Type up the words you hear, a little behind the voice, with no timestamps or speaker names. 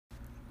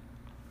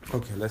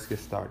Okay, let's get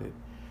started.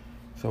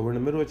 So we're in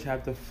the middle of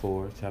chapter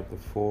 4. Chapter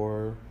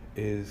 4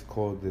 is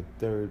called the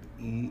third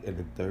E, and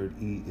the third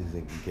E is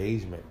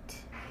engagement.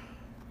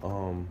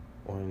 On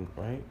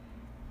right?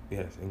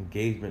 Yes,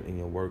 engagement in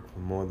your work for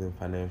more than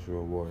financial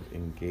reward.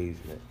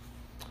 Engagement.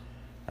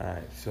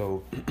 Alright,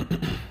 so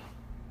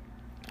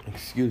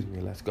excuse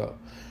me, let's go.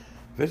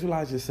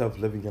 Visualize yourself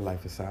living your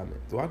life assignment.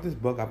 Throughout this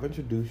book, I've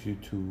introduced you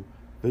to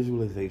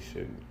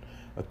visualization,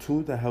 a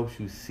tool that helps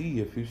you see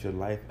your future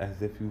life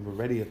as if you've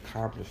already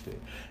accomplished it.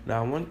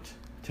 Now, I want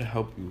to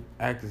help you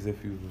act as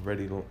if you're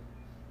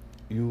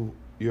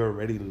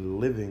already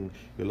living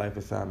your life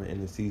assignment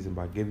in the season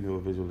by giving you a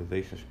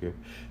visualization script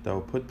that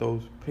will put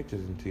those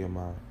pictures into your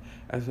mind.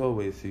 As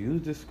always, to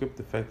use this script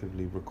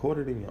effectively, record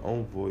it in your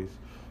own voice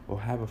or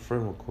have a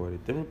friend record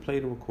it. Then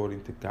replay the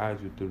recording to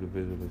guide you through the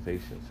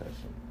visualization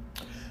session.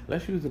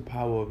 Let's use the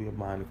power of your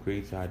mind to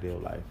create your ideal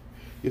life.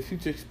 Your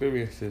future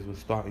experiences will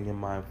start in your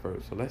mind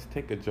first, so let's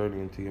take a journey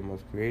into your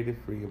most creative,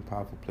 free, and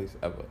powerful place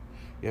ever,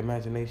 your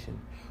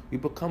imagination. We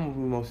become what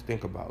we most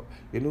think about.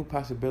 Your new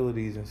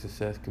possibilities and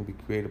success can be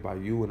created by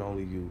you and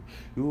only you.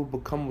 You will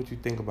become what you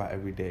think about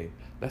every day.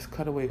 Let's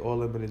cut away all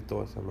limited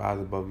thoughts and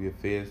rise above your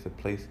fears to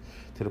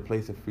the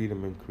place of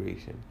freedom and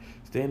creation.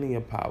 Stand in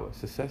your power.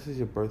 Success is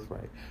your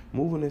birthright.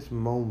 Move in this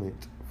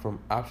moment from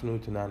optional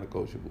to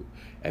non-negotiable.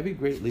 Every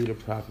great leader,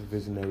 prophet,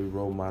 visionary,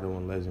 role model,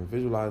 and legend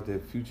visualized their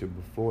future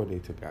before they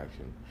took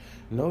action.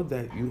 Know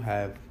that you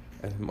have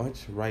as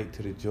much right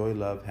to the joy,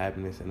 love,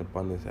 happiness, and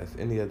abundance as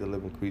any other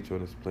living creature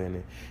on this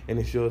planet, and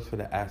it's yours for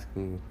the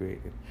asking and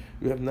creating.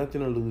 You have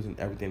nothing to lose and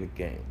everything to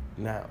gain.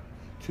 Now,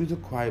 choose a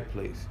quiet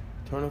place.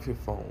 Turn off your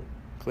phone.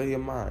 Clear your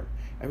mind.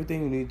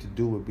 Everything you need to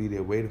do will be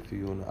there waiting for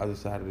you on the other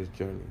side of this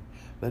journey.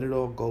 Let it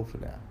all go for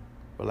now.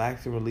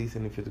 Relax and release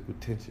any physical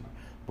tension.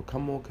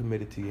 Become more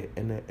committed to your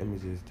inner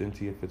images than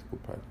to your physical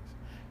presence.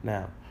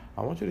 Now,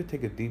 I want you to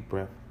take a deep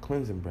breath,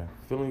 cleansing breath,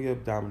 filling your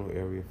abdominal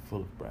area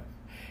full of breath.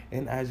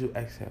 And as you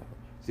exhale,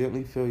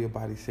 gently feel your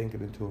body sinking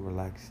into a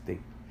relaxed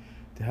state.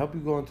 To help you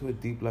go into a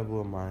deep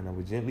level of mind, I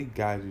will gently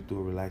guide you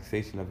through a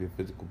relaxation of your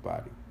physical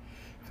body.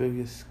 Feel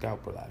your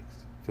scalp relax.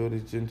 Feel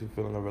this gentle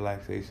feeling of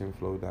relaxation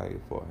flow down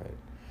your forehead.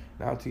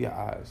 Now to your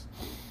eyes.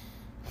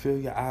 Feel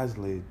your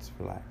eyelids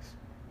relax.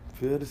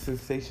 Feel the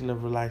sensation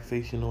of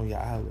relaxation on your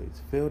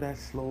eyelids. Feel that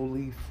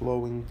slowly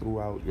flowing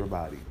throughout your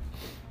body.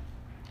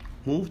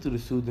 Move the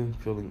soothing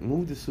feeling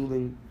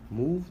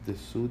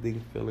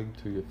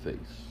to your face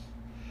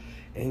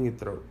and your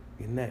throat,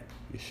 your neck,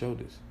 your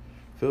shoulders.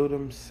 Feel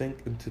them sink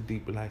into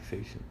deep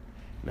relaxation.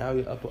 Now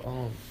your upper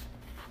arms,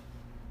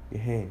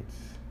 your hands,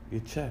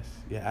 your chest,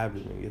 your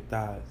abdomen, your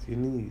thighs, your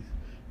knees,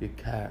 your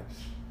calves,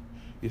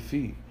 your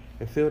feet.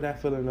 And feel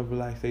that feeling of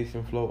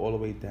relaxation flow all the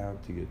way down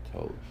to your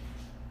toes.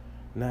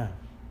 Now,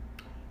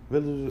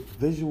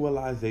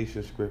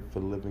 visualization script for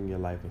living your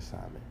life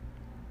assignment.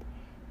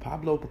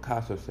 Pablo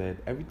Picasso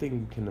said, "Everything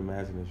you can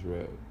imagine is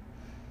real."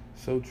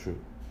 So true.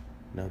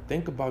 Now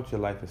think about your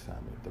life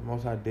assignment, the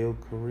most ideal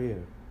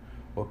career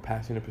or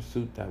passionate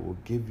pursuit that will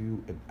give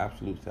you an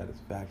absolute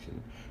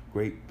satisfaction,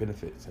 great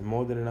benefits, and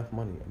more than enough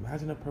money.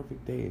 Imagine a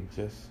perfect day in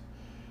just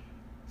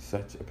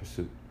such a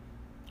pursuit.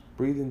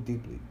 Breathe in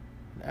deeply.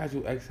 And as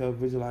you exhale,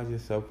 visualize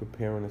yourself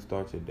preparing to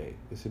start your day.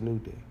 It's a new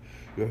day.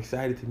 You're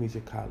excited to meet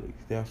your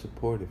colleagues. They are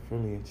supportive,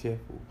 friendly, and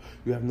cheerful.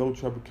 You have no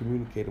trouble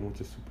communicating with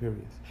your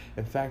superiors.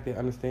 In fact, they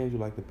understand you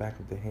like the back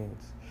of their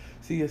hands.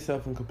 See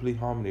yourself in complete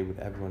harmony with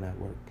everyone at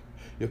work.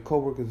 Your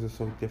coworkers are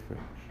so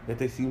different, yet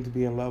they seem to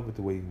be in love with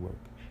the way you work.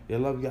 They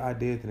love your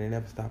ideas and they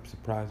never stop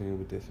surprising you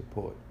with their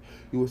support.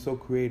 You are so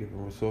creative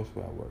and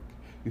resourceful at work.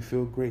 You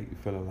feel great. You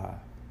feel alive.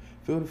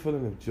 Feel the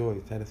feeling of joy,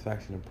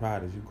 satisfaction, and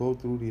pride as you go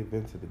through the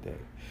events of the day.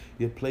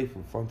 You're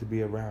playful, fun to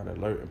be around,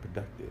 alert, and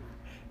productive.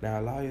 Now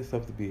allow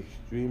yourself to be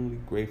extremely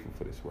grateful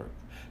for this work.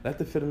 Let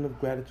the feeling of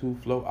gratitude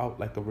flow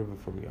out like a river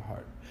from your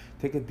heart.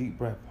 Take a deep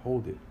breath,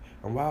 hold it,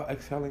 and while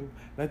exhaling,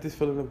 let this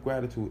feeling of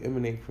gratitude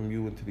emanate from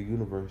you into the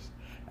universe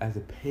as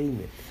a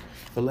payment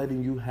for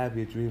letting you have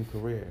your dream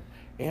career.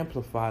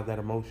 Amplify that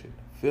emotion.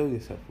 Fill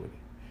yourself with it.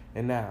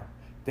 And now,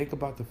 think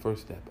about the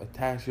first step, a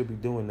task you'll be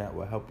doing that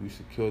will help you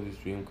secure this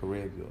dream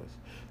career of yours,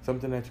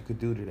 something that you could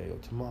do today or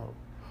tomorrow.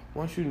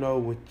 Once you know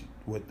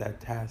what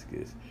that task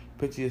is,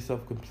 picture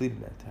yourself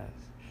completing that task.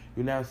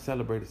 You now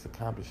celebrate its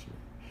accomplishment.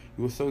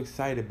 You were so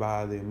excited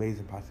by the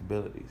amazing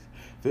possibilities.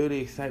 Feel the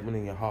excitement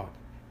in your heart.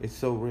 It's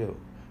so real.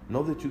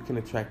 Know that you can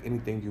attract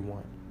anything you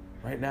want.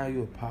 Right now,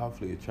 you are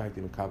powerfully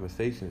attracting the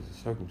conversations, the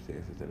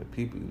circumstances, and the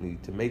people you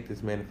need to make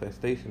this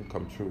manifestation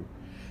come true.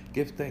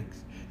 Give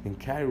thanks and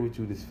carry with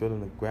you this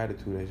feeling of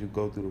gratitude as you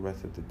go through the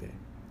rest of the day.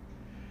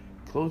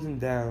 Closing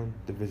down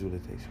the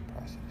visualization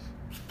process.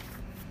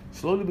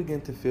 Slowly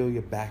begin to feel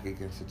your back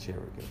against the chair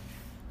again.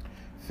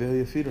 Feel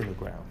your feet on the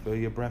ground. Feel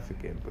your breath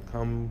again.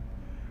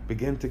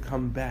 Begin to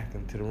come back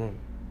into the room.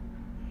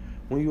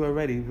 When you are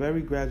ready,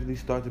 very gradually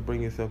start to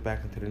bring yourself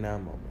back into the now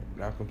moment.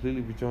 Now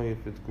completely rejoin your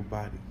physical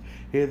body.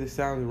 Hear the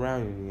sounds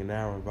around you in your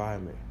now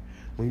environment.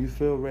 When you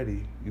feel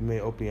ready, you may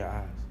open your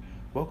eyes.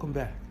 Welcome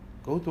back.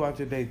 Go throughout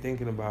your day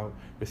thinking about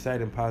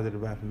reciting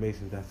positive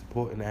affirmations that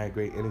support and add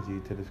great energy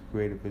to this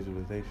creative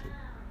visualization.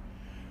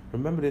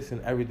 Remember this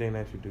in everything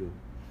that you do.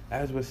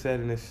 As was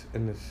said in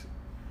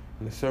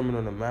the Sermon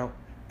on the Mount,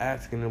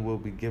 asking and it will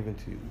be given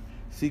to you.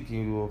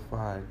 Seeking you will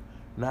find.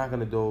 Knocking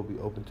the door will be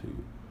open to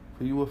you.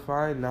 For you will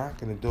find,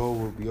 knock, and the door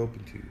will be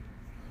open to you.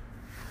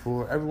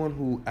 For everyone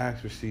who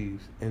asks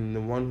receives, and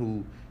the one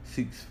who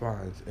seeks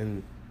finds,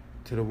 and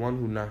to the one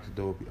who knocks the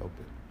door will be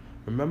open.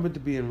 Remember to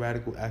be in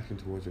radical action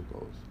towards your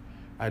goals.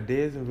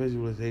 Ideas and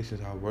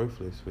visualizations are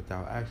worthless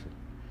without action.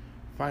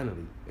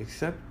 Finally,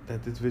 accept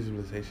that this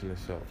visualization is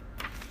so.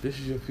 This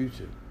is your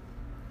future,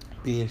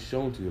 being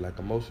shown to you like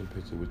a motion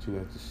picture with you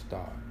as the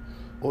star.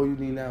 All you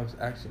need now is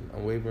action,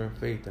 unwavering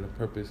faith, and a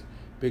purpose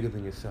bigger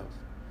than yourself.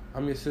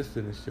 I'm your sister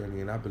in this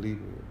journey, and I believe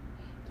in you.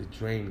 The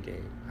Drain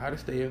Game: how to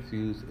stay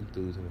infused,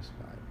 enthused, and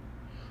inspired.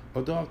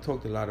 Although I've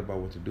talked a lot about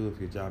what to do if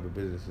your job or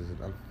business is an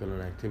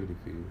unfulfilling activity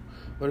for you,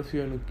 what if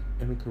you're in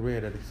a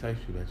career that excites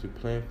you, that you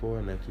plan for,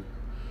 and that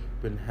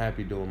you've been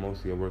happy doing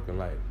most of your working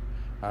life?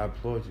 I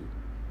applaud you.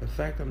 In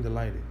fact, I'm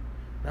delighted.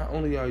 Not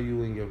only are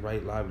you in your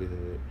right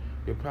livelihood,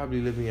 you're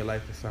probably living your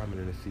life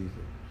assignment in a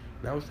season.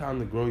 Now it's time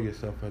to grow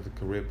yourself as a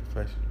career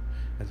professional,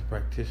 as a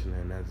practitioner,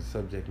 and as a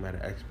subject matter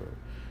expert.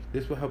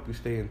 This will help you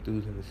stay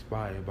enthused and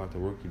inspired about the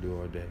work you do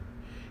all day.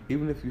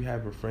 Even if you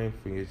have refrained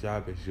from your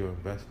job as your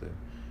investor,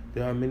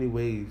 there are many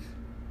ways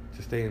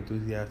to stay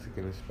enthusiastic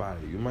and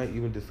inspired. You might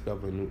even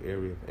discover a new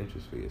area of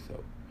interest for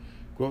yourself.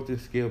 Growth and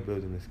skill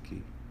building is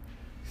key.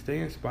 Stay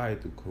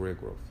inspired through career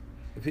growth.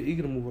 If you're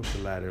eager to move up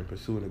the ladder and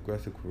pursue an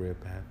aggressive career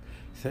path,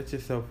 set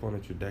yourself on a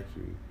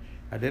trajectory.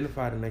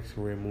 Identify the next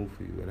career move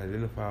for you and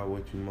identify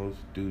what you most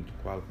do to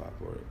qualify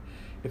for it.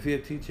 If you're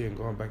a teacher and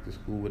going back to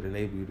school would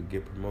enable you to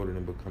get promoted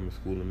and become a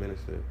school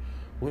administrator,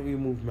 wouldn't you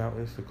move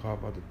mountains to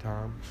carve out the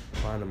time,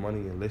 find the money,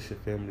 enlist your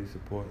family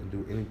support, and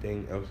do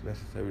anything else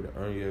necessary to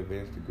earn your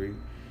advanced degree?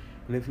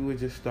 And if you were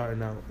just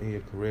starting out in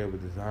your career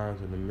with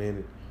designs on the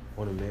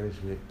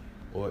management,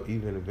 or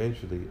even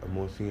eventually a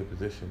more senior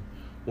position,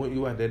 wouldn't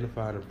you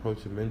identify and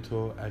approach a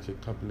mentor at your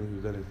company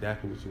who's done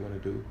exactly what you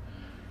want to do?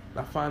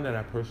 I find that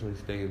I personally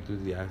stay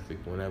enthusiastic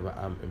whenever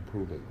I'm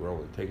improving,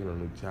 growing, taking on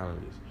new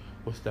challenges,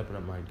 or stepping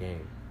up my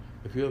game.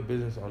 If you're a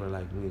business owner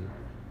like me,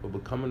 will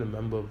becoming a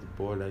member of the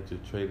board at your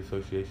trade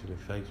association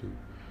excite you?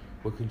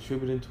 Will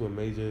contributing to a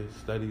major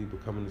study,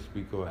 becoming a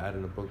speaker, or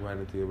adding a book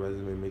writing to your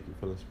resume make you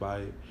feel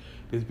inspired?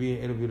 Does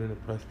being interviewed in the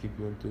press keep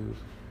you enthused?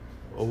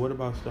 Or what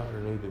about starting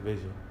a new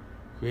division,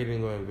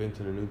 creating or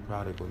inventing a new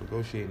product, or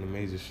negotiating a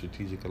major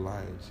strategic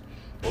alliance?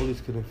 All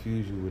this can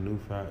infuse you with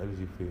newfound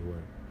energy for your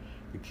work.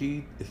 The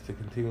key is to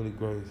continually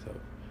grow yourself,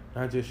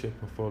 not just your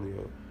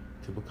portfolio,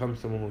 to become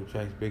someone who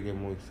attracts bigger and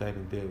more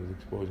exciting deals,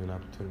 exposure, and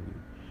opportunity.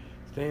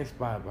 Stay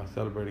inspired by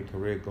celebrating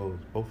career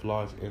goals, both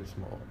large and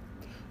small.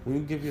 When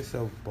you give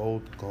yourself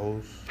bold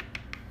goals,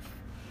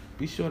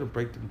 be sure to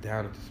break them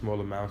down into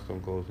smaller milestone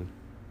goals and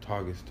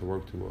targets to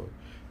work toward.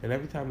 And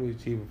every time you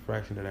achieve a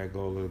fraction of that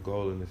goal or the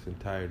goal in its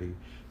entirety,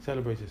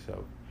 celebrate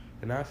yourself.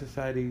 In our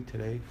society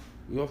today,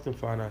 we often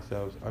find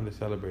ourselves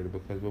under-celebrated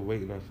because we're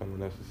waiting on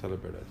someone else to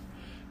celebrate us.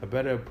 A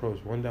better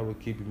approach, one that would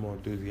keep you more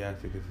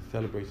enthusiastic, is to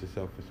celebrate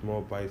yourself for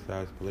small,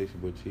 bite-sized,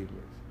 palatial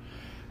achievements.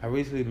 I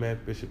recently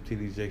met Bishop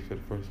T.D. Jakes for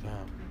the first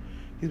time.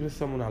 He's been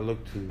someone I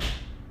looked to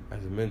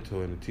as a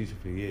mentor and a teacher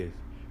for years,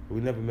 but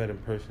we never met in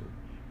person.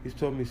 He's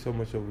taught me so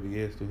much over the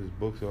years through his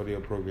books, audio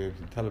programs,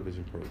 and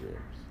television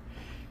programs.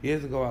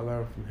 Years ago, I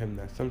learned from him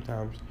that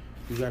sometimes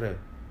you gotta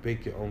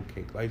bake your own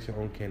cake, light your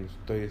own candles,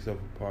 throw yourself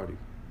a party.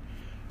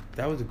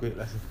 That was a great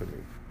lesson for me.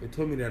 It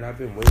taught me that I've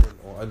been waiting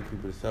on other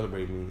people to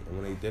celebrate me,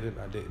 and when they didn't,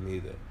 I didn't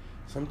either.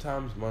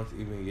 Sometimes months,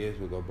 even years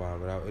would go by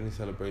without any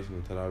celebration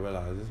until I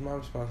realized it's my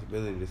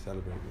responsibility to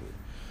celebrate me.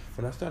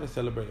 When I started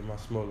celebrating my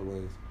smaller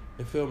wins,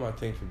 it filled my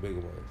tank for bigger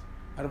ones.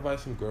 I'd invite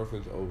some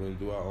girlfriends over and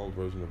do our own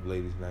version of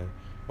ladies' night,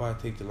 or I'd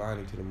take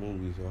Jelani to the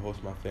movies or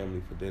host my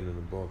family for dinner in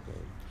the ball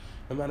game.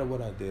 No matter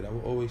what I did, I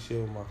would always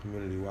share with my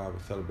community why I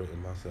was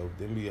celebrating myself,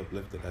 then be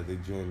uplifted as they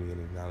joined me in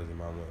acknowledging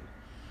my win.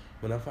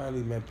 When I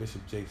finally met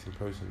Bishop Jakes in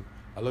person,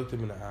 I looked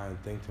him in the eye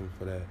and thanked him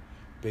for that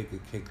bake a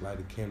cake, light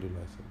a candle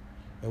lesson.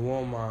 It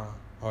warmed my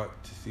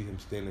heart to see him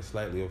standing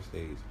slightly off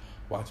stage,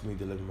 watching me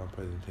deliver my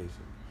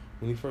presentation.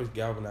 When he first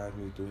galvanized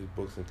me through his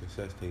books and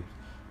cassette tapes,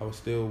 I was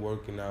still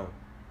working out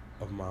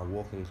of my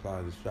walk-in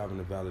closet, striving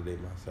to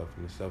validate myself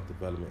in the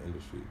self-development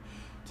industry.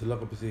 To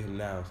look up and see him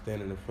now,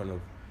 standing in front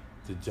of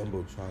the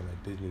Jumbotron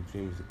at Disney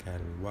Dreamers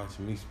Academy,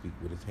 watching me speak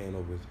with his hand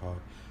over his heart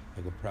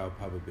like a proud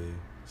Papa Bear,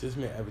 just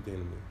meant everything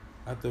to me.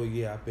 I thought,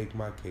 yeah, I baked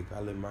my cake,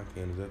 I lit my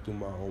candles, I threw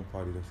my own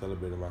parties and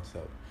celebrated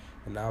myself.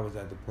 And now I was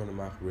at the point in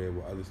my career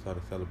where others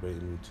started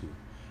celebrating me too.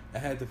 I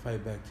had to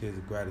fight back tears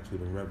of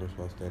gratitude and reverence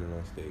while standing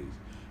on stage.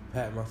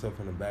 Pat myself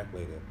on the back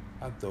later.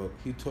 I thought,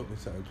 he taught me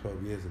something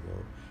 12 years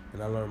ago,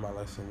 and I learned my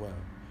lesson well.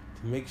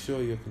 To make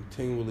sure you're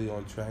continually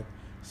on track,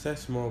 set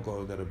small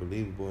goals that are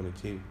believable and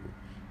achievable,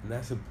 and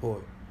that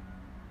support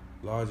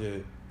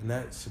larger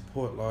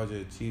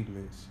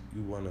achievements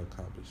you want to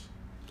accomplish.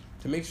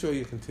 To make sure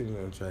you're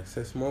continuing on track,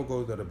 set small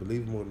goals that are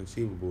believable and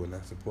achievable and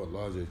that support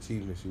larger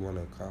achievements you want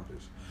to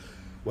accomplish.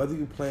 Whether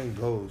you plan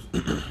goals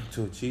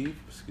to achieve,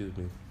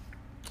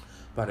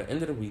 by the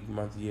end of the week,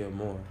 month, year, or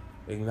more,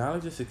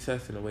 acknowledge your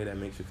success in a way that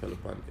makes you feel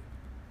abundant.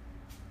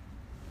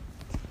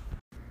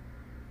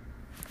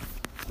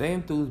 Stay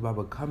enthused by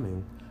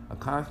becoming a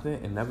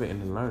constant and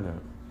never-ending learner.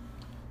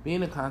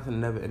 Being a constant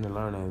and never-ending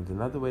learner is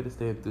another way to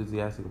stay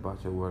enthusiastic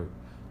about your work.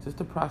 Just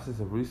the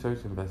process of research,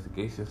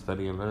 investigation,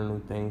 study, and learning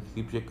new things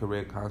keeps your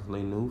career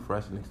constantly new,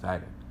 fresh, and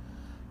exciting.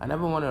 I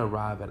never want to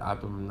arrive at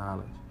optimum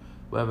knowledge,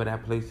 wherever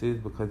that place is,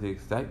 because the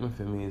excitement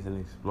for me is in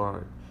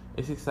exploring.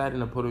 It's exciting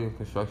to put on your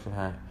construction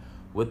hat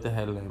with the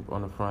headlamp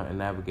on the front and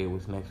navigate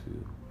what's next for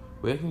you.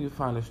 Where can you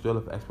find this thrill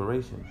of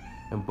exploration?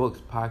 In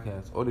books,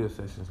 podcasts, audio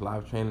sessions,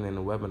 live training, and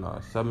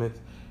webinars, summits,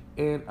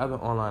 and other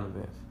online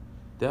events.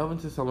 Delve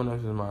into someone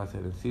else's mindset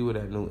and see where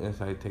that new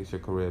insight takes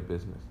your career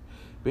business.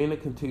 Being a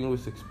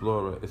continuous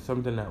explorer is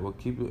something that will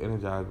keep you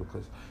energized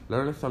because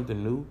learning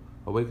something new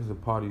awakens a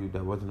part of you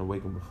that wasn't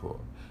awakened before.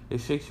 It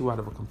shakes you out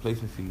of a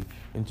complacency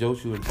and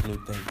jolts you into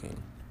new thinking.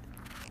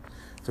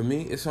 For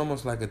me, it's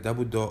almost like a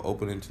double door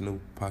opening to new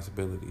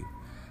possibility.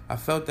 I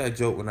felt that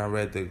jolt when I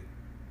read The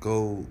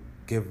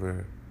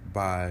Go-Giver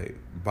by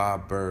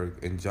Bob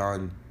Burg and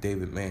John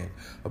David Mann,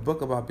 a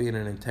book about being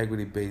an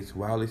integrity-based,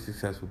 wildly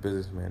successful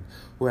businessman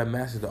who had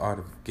mastered the art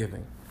of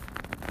giving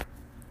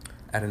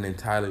at an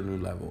entirely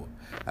new level.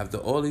 After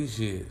all these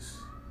years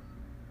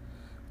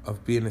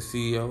of being a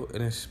CEO,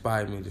 it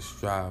inspired me to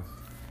strive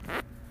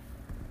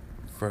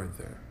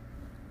further.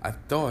 I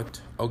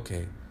thought,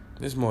 okay,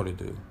 there's more to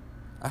do.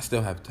 I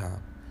still have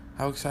time.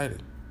 How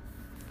exciting.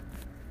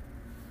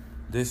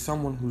 There's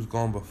someone who's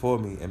gone before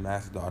me and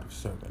mastered the art of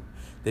serving.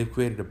 They've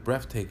created a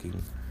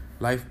breathtaking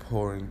life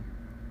pouring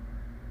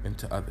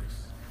into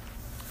others.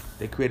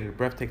 They created a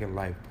breathtaking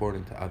life poured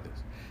into others.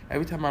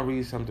 Every time I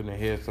read something or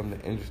hear something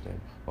interesting,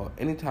 or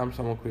anytime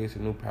someone creates a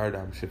new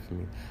paradigm shift for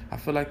me, I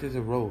feel like there's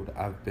a road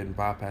I've been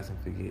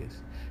bypassing for years.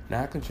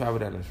 Now I can travel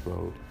down this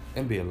road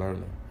and be a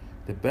learner.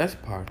 The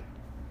best part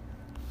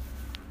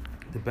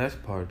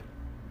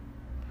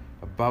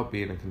about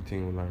being a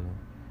continual learner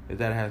is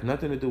that it has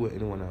nothing to do with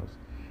anyone else.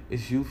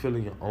 It's you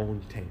filling your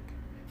own tank.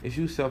 It's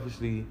you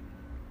selfishly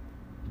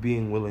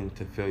being willing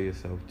to fill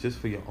yourself just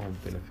for your own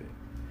benefit.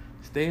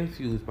 Stay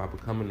infused by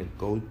becoming a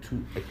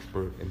go-to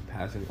expert and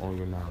passing on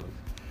your knowledge.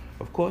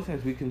 Of course,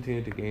 as we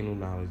continue to gain new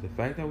knowledge, the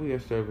fact that we are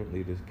servant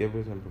leaders,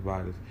 givers, and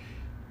providers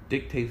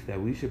dictates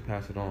that we should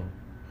pass it on.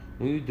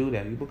 When you do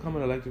that, you become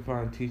an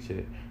electrifying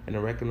teacher and a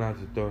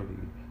recognized authority,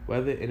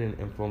 whether in an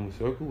informal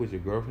circle with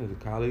your girlfriends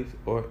or colleagues,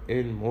 or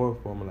in more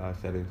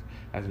formalized settings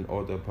as an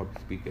author or public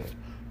speaker.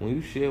 When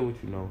you share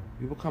what you know,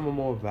 you become a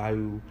more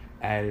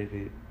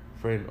value-added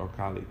friend or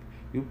colleague.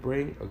 You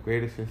bring a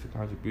greater sense of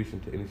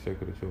contribution to any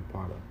circle that you're a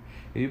part of.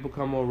 And you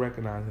become more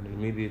recognized and an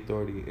immediate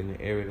authority in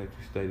the area that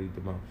you studied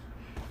the most.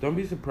 Don't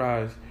be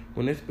surprised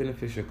when this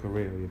benefits your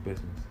career or your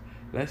business.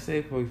 Let's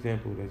say, for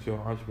example, that you're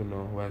an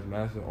entrepreneur who has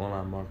mastered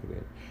online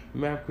marketing. You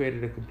may have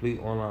created a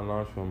complete online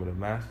launch firm or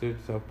mastered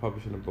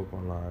self-publishing a book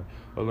online,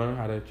 or learn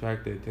how to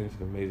attract the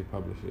attention of major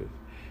publishers.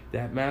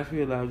 That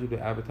mastery allows you to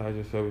advertise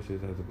your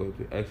services as a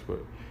go-to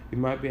expert. You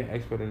might be an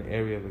expert in the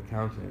area of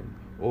accounting,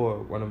 or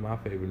one of my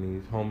favorite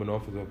needs, home and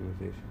office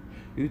organization.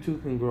 You too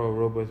can grow a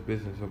robust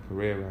business or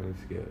career around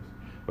these skills.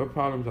 What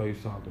problems are you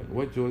solving?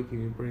 What joy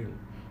can you bring?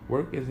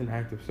 Work is an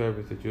act of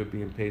service that you're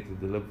being paid to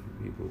deliver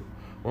for people.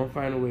 One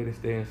final way to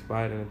stay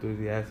inspired and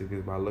enthusiastic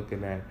is by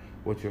looking at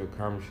what you're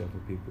accomplishing for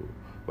people.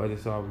 Whether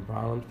solving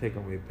problems,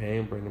 taking away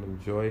pain, bringing them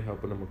joy,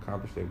 helping them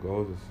accomplish their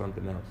goals, or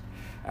something else.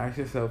 Ask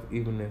yourself,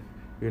 even if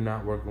you're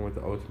not working with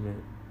the ultimate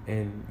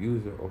end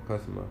user or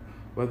customer,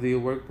 whether your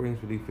work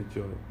brings relief or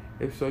joy.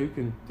 If so, you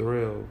can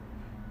thrill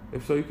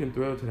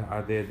to the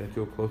idea that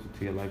you're closer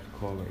to your life's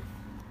calling.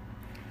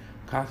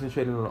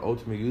 Concentrating on the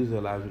ultimate user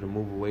allows you to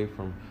move away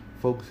from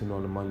focusing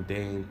on the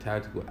mundane,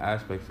 tactical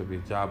aspects of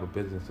your job or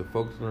business to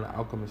focusing on the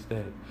outcome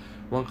instead.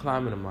 One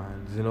client of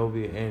mine,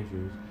 Zenobia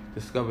Andrews,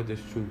 discovered this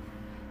truth.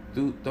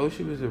 Though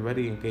she was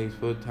already engaged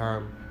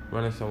full-time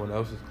running someone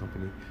else's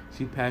company,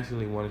 she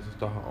passionately wanted to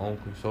start her own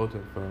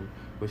consulting firm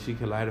where she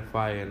could light a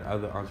fire in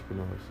other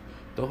entrepreneurs.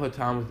 Though her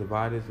time was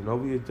divided,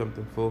 Zenobia jumped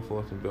in full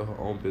force and built her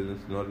own business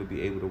in order to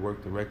be able to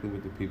work directly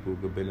with the people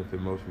who could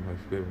benefit most from her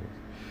experience.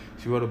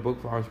 She wrote a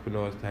book for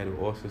entrepreneurs titled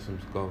All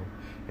Systems Go,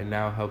 and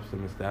now helps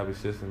them establish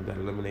systems that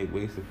eliminate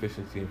waste,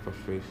 efficiency, and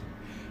frustration.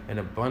 An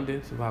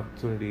abundance of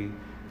opportunity,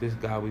 this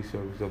God we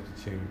serve is off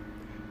the chain.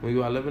 When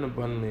you are living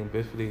abundantly and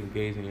blissfully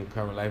engaged in your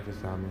current life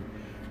assignment,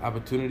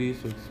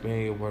 opportunities to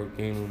expand your work,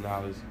 gain new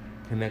knowledge,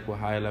 connect with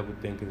higher level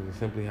thinkers, and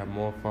simply have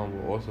more fun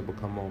will also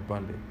become more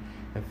abundant.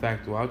 In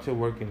fact, throughout your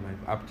working life,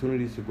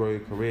 opportunities to grow your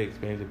career,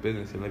 expand your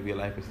business, and live your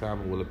life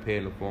assignment will appear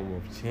in the form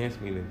of chance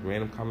meetings,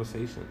 random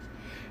conversations,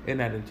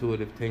 and that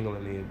intuitive tingle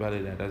in your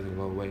belly that doesn't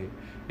go away.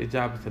 Your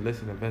job is to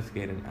listen,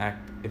 investigate, and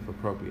act if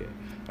appropriate.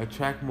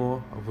 Attract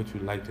more of what you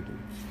like to do.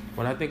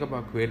 When I think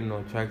about creating or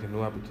attracting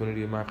new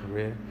opportunity in my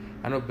career,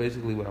 I know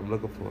basically what I'm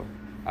looking for.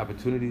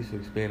 opportunities to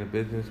expand a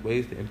business,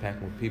 ways to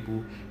impact more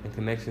people, and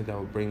connections that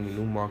will bring you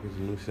new markets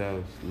and new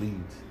sales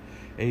leads.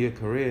 In your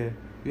career,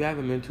 you have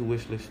a mental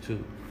wish list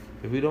too.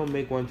 If you don't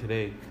make one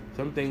today,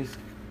 some things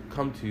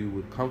come to you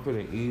with comfort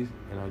and ease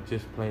and are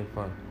just plain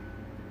fun.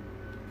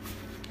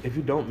 If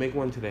you don't make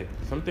one today,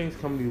 some things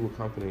come to you with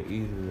comfort and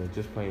ease and are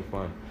just plain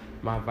fun.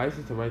 My advice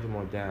is to write them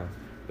all down.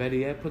 Better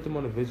yet, put them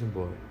on a vision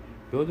board.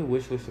 Build a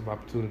wish list of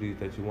opportunities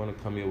that you want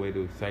to come your way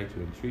to excite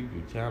you, intrigue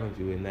you, challenge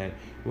you, and that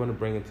you want to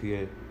bring into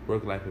your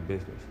work life and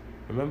business.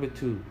 Remember,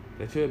 too,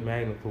 that you're a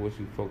magnet for what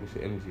you focus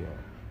your energy on.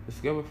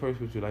 Discover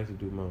first what you like to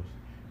do most.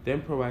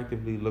 Then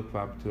proactively look for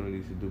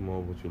opportunities to do more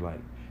of what you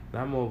like,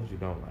 not more of what you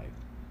don't like.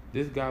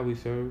 This guy we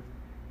serve,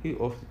 he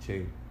off the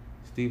chain.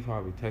 Steve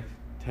Harvey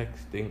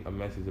texting a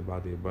message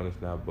about the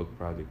Abundance Now book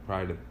project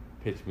prior to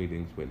pitch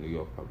meetings with New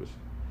York publishers.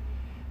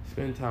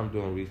 Spend time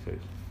doing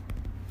research.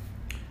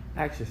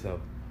 Ask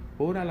yourself,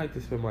 what would I like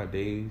to spend my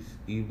days,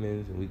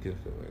 evenings, and weekends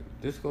doing?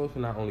 This goes for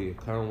not only your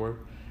current work,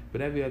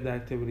 but every other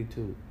activity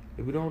too.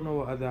 If you don't know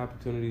what other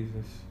opportunities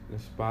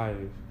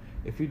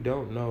if you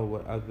don't know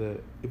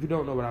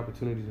what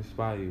opportunities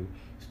inspire you,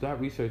 start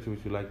researching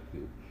what you like to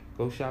do.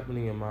 Go shopping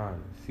in your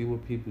mind. See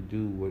what people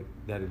do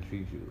that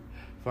intrigues you.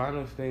 Find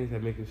those things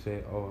that make you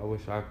say, oh, I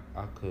wish I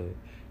could.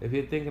 If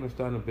you're thinking of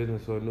starting a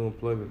business or a new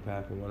employment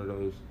path in one of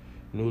those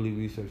newly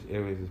researched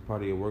areas as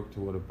part of your work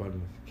toward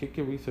abundance, kick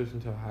your research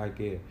into high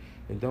gear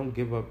and don't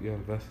give up your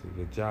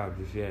job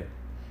just yet.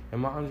 In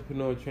my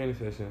entrepreneur training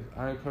sessions,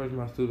 I encourage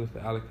my students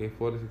to allocate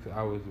 4 to 6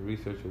 hours of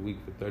research a week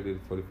for 30 to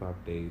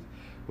 45 days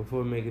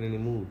before making any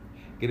move.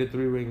 Get a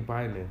 3-ring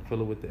binder,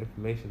 fill it with the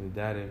information and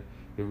data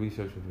your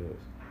research reveals.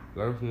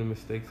 Learn from the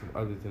mistakes of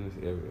others in this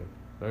area.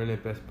 Learn their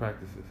best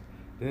practices.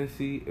 Then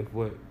see if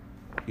what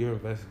you're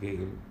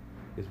investigating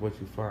is what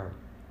you find.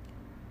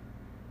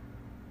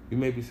 You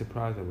may be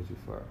surprised at what you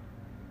find.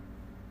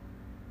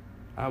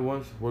 I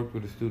once worked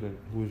with a student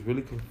who was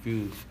really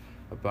confused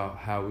about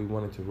how we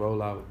wanted to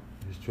roll out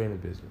his training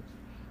business.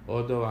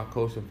 Although I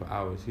coached him for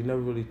hours, he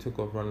never really took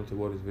off running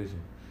toward his vision.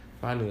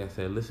 Finally, I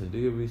said, listen, do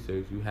your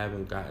research. You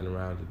haven't gotten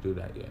around to do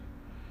that yet.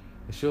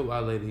 A short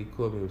while later, he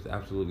called me and was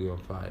absolutely on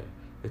fire.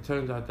 It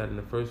turns out that in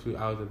the first few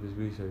hours of his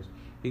research,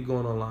 he'd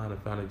gone online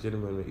and found a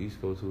gentleman on the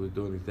East Coast who was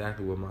doing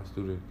exactly what my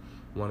student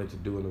wanted to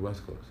do in the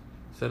West Coast.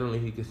 Suddenly,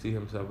 he could see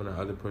himself in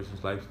another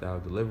person's lifestyle,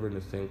 delivering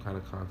the same kind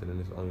of content in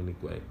his own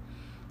unique way.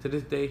 To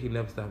this day, he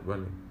never stopped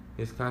running.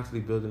 He's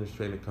constantly building his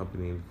training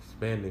company and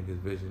expanding his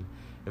vision.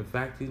 In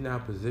fact, he's now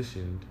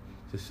positioned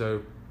to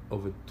serve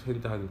over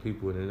 10,000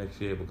 people in the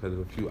next year because of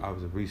a few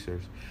hours of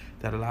research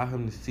that allow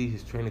him to see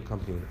his training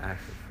company in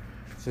action.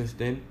 Since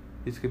then,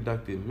 he's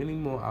conducted many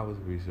more hours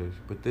of research,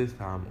 but this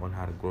time on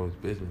how to grow his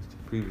business to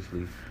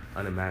previously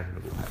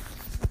unimaginable heights.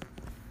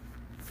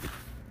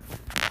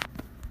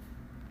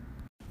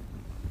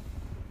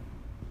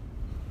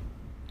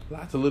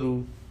 Lots of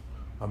little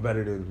are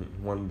better than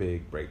one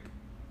big break.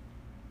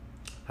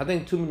 I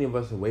think too many of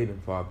us are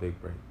waiting for our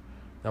big break.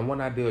 Now,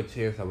 one ideal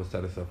chance that would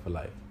set us up for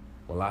life,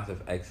 with lots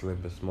of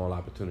excellent but small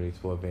opportunities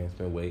for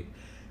advancement wait,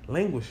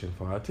 languishing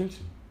for our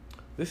attention.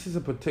 This is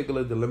a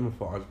particular dilemma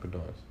for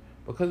entrepreneurs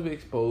because we're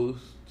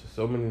exposed to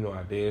so many new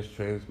ideas,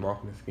 trends,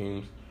 marketing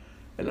schemes,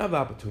 and other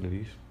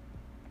opportunities.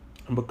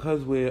 And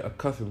because we're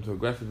accustomed to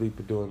aggressively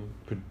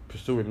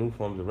pursuing new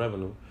forms of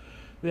revenue,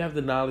 we have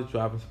the knowledge,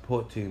 drive, and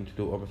support team to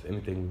do almost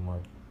anything we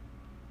want.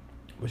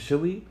 But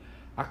should we?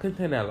 I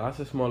contend that lots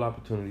of small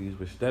opportunities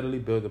which steadily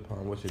build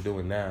upon what you're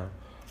doing now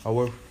are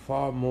worth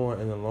far more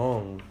in the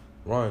long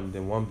run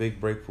than one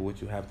big break for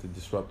which you have to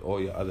disrupt all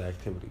your other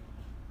activity.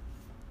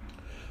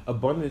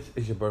 Abundance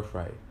is your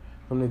birthright.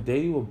 From the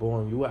day you were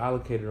born, you were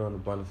allocated on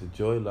abundance of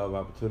joy, love,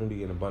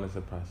 opportunity, and abundance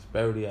of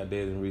prosperity,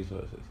 ideas, and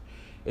resources.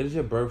 It is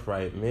your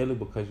birthright merely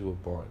because you were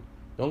born.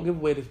 Don't give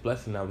away this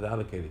blessing that was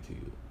allocated to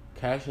you.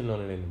 Cash in on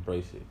it and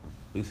embrace it.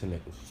 Lisa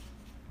Nichols.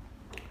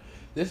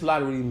 This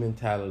lottery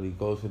mentality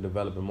goes for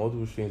developing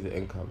multiple streams of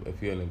income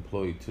if you're an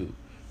employee too.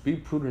 Be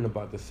prudent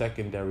about the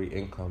secondary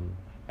income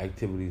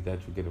activities that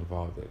you get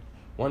involved in.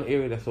 One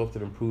area that's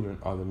often imprudent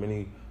are the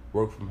many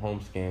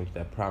work-from-home scams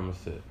that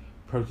promise to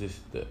purchase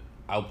the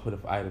output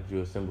of items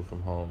you assemble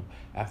from home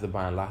after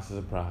buying lots of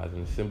supplies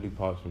and assembly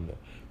parts from the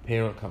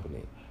parent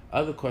company.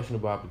 Other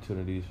questionable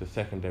opportunities for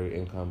secondary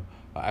income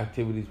are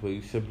activities where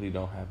you simply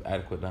don't have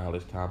adequate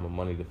knowledge, time, or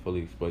money to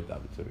fully exploit the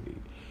opportunity.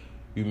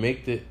 You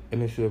make the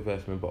initial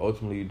investment, but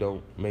ultimately you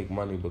don't make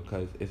money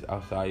because it's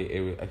outside your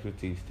area of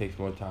expertise, takes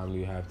more time than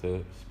you have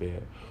to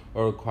spare,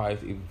 or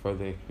requires even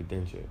further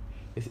expenditure.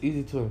 It's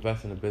easy to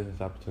invest in a business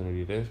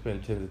opportunity, then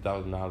spend tens of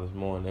thousands of dollars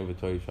more on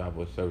inventory,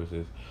 travel, or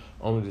services,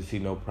 only to see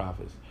no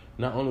profits.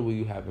 Not only will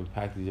you have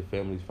impacted your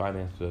family's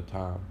finances or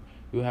time,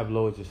 you will have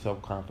lowered your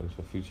self-confidence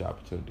for future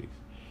opportunities.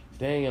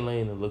 Stay in your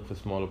lane and look for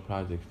smaller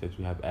projects that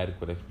you have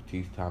adequate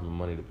expertise, time, and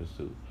money to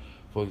pursue.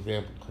 For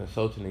example,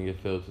 consulting in your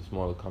field to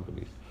smaller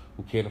companies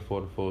who can't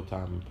afford a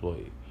full-time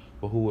employee,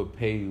 but who will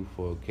pay you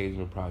for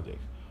occasional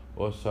projects,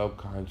 or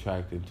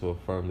subcontracting to a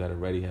firm that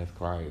already has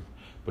clients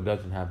but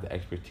doesn't have the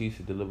expertise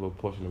to deliver a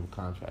portion of a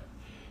contract.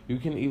 You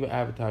can even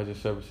advertise your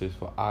services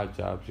for odd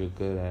jobs you're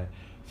good at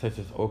such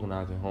as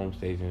organizing home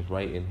stagings,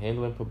 writing,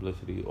 handling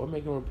publicity, or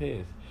making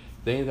repairs.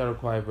 Things that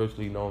require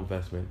virtually no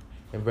investment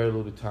and very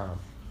little time.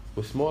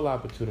 With while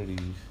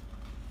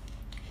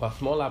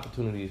small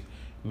opportunities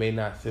may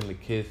not send the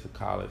kids to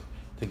college,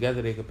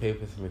 together they can pay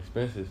for some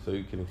expenses so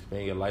you can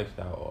expand your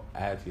lifestyle or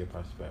add to your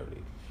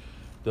prosperity.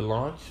 The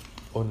launch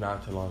or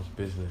not to launch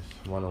business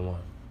 101.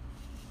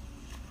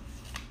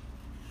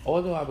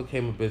 Although I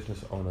became a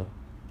business owner,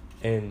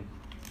 and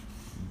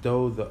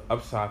though the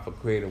upside for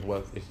creating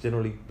wealth is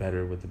generally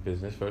better with the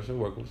business versus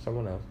working with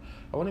someone else,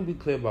 I want to be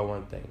clear about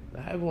one thing.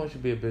 Not everyone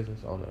should be a business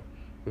owner.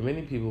 For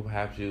many people,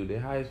 perhaps you, their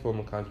highest form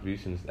of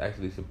contribution is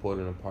actually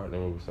supporting and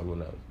partnering with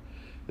someone else.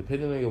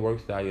 Depending on your work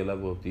style, your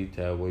level of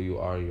detail, where you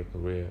are in your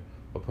career,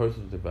 or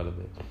personal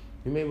development,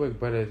 you may work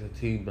better as a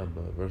team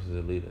member versus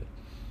a leader.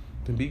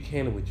 To be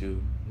candid with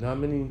you, there are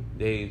many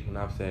days when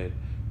I've said,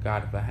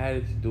 God, if I had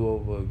it to do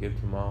over again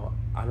tomorrow,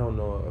 I don't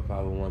know if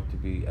I would want to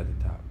be at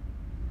the top.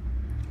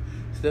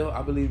 Still,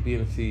 I believe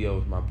being a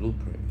CEO is my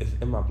blueprint. It's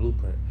in my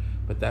blueprint.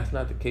 But that's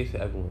not the case for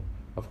everyone.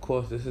 Of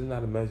course, this is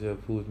not a measure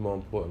of who is more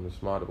important or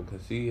smarter,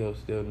 because CEOs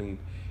still need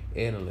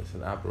analysts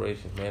and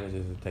operations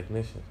managers and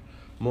technicians.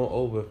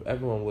 Moreover, if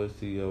everyone was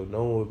CEO,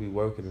 no one would be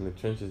working in the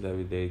trenches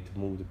every day to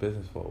move the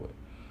business forward.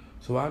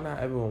 So while not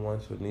everyone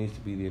wants or needs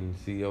to be in the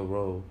CEO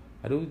role,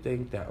 I do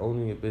think that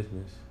owning a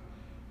business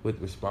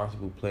with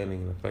responsible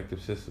planning and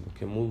effective systems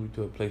can move you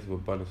to a place of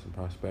abundance and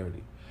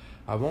prosperity.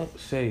 I won't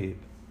say it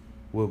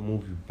will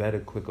move you better,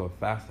 quicker, or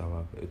faster,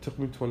 however. It took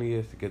me 20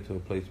 years to get to a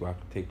place where I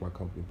could take my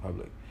company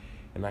public.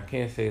 And I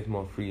can't say it's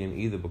more freeing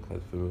either,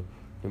 because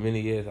for many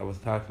years I was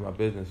tied to my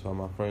business while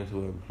my friends who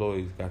were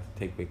employees got to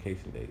take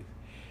vacation days.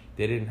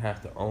 They didn't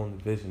have to own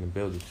the vision and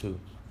build it too.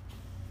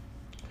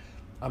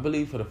 I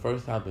believe for the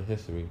first time in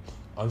history,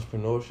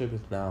 entrepreneurship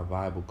is now a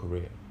viable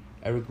career.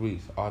 Eric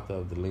Ries, author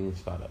of The Lean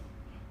Startup.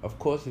 Of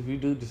course, if you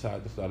do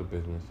decide to start a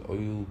business or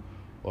you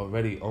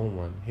already own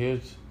one,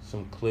 here's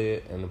some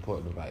clear and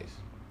important advice.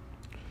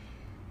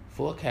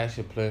 Forecast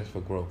your plans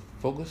for growth.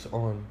 Focus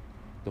on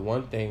the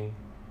one thing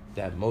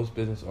that most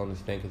business owners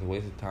think is a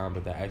waste of time,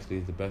 but that actually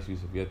is the best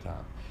use of your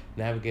time.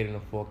 Navigating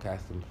and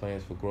forecasting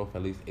plans for growth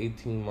at least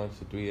 18 months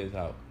to 3 years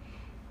out.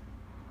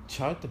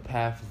 Chart the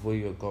path of where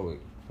you're going,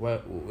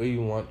 where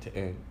you want to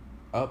end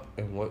up,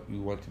 and what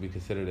you want to be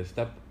considered a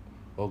step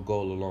or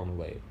goal along the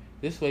way.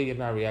 This way you're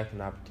not reacting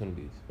to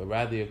opportunities, but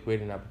rather you're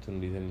creating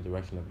opportunities in the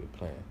direction of your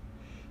plan.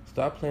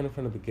 Start planning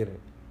from the beginning,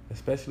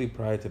 especially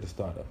prior to the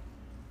startup.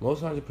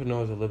 Most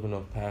entrepreneurs are living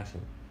off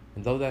passion,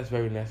 and though that's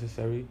very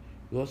necessary,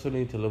 you also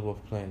need to live off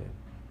planning.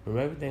 From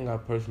everything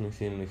I've personally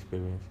seen and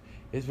experienced,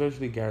 it's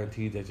virtually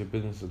guaranteed that your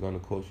business is going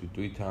to cost you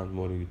 3 times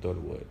more than you thought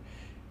it would,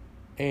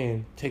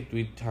 and take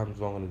 3 times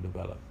longer to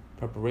develop.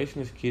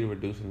 Preparation is key to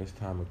reducing this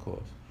time and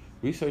cost.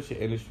 Research your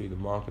industry, the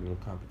market, and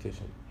the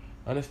competition.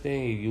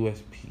 Understand your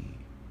USP,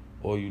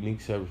 or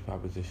unique service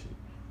proposition.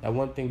 That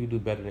one thing you do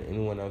better than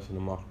anyone else in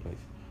the marketplace.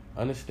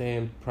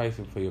 Understand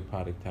pricing for your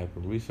product type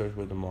and research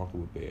what the market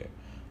will bear.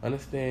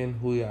 Understand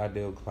who your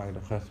ideal client or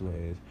customer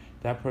is,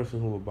 that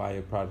person who will buy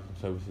your products and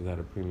services at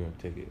a premium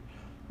ticket.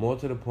 More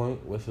to the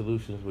point, what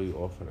solutions will you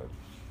offer them?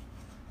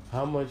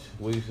 How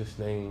will you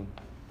sustain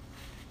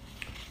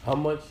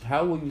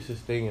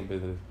your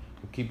business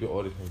and keep your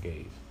audience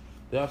engaged?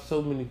 There are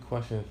so many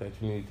questions that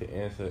you need to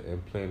answer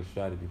and plan a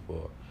strategy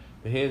for.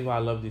 But here's why I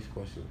love these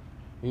questions.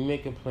 When you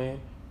make a plan,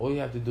 all you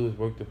have to do is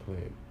work the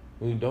plan.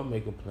 When you don't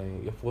make a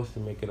plan, you're forced to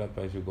make it up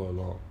as you go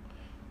along.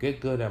 Get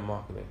good at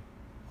marketing.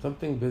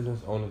 Something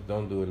business owners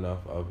don't do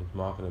enough of is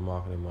marketing.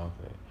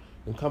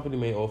 The company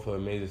may offer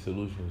amazing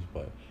solutions,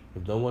 but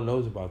if no one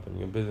knows about them,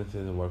 your business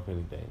isn't worth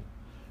anything.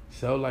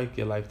 Sell like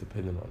your life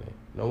depended on it.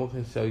 No one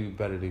can sell you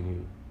better than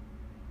you.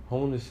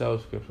 Hone the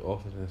sales scripts,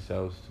 offers, and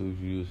sales tools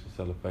you use to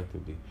sell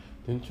effectively.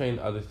 Then train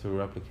others to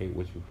replicate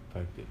what you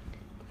perfected.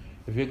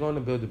 If you're going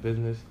to build a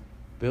business,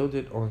 build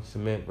it on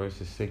cement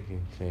versus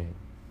sinking sand.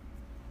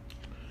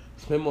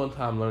 Spend more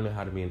time learning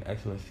how to be an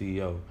excellent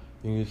CEO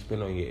than you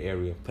spend on your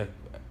area of tech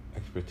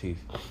expertise.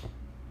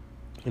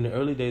 In the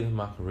early days of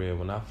my career,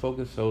 when I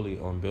focused solely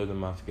on building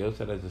my skill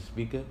set as a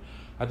speaker,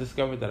 I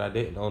discovered that I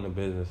didn't own a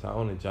business, I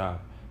owned a job.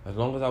 As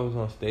long as I was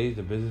on stage,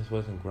 the business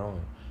wasn't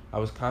growing. I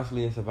was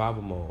constantly in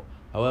survival mode.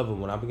 However,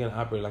 when I began to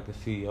operate like a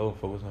CEO and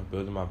focus on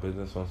building my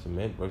business on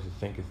cement versus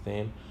sink and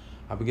stand,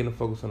 I began to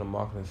focus on the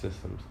marketing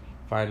systems,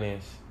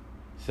 finance,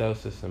 sales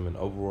system, and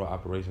overall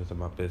operations of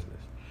my business.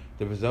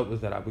 The result was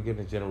that I began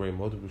to generate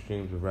multiple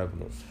streams of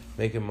revenue,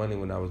 making money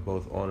when I was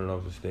both on and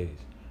off the stage.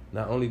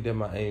 Not only did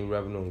my annual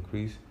revenue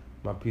increase,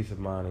 my peace of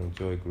mind and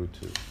joy grew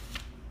too.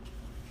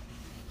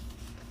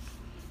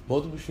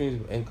 Multiple streams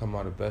of income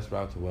are the best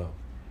route to wealth.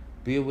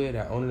 Be aware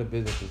that owning a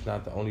business is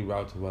not the only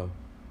route to wealth,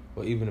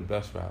 or even the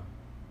best route.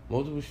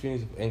 Multiple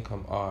streams of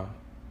income are,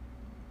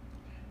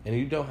 and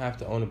you don't have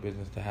to own a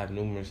business to have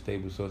numerous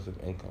stable sources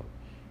of income.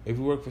 If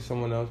you work for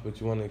someone else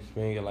but you want to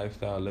expand your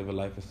lifestyle or live a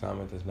life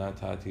assignment that's not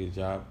tied to your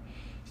job,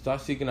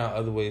 start seeking out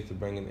other ways to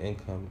bring in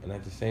income and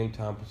at the same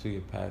time pursue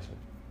your passion.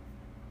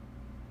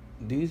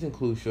 These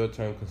include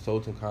short-term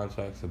consulting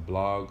contracts, a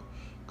blog,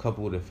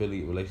 coupled with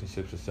affiliate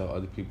relationships to sell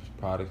other people's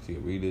products to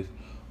your readers,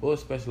 or a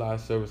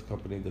specialized service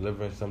company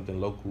delivering something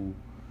local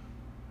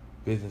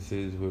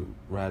businesses would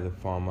rather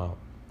farm out.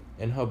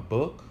 In her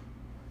book,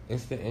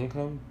 Instant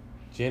Income,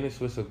 Janet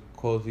Switzer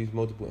calls these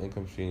multiple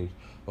income streams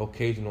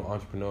occasional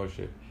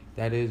entrepreneurship.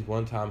 That is,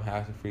 one-time,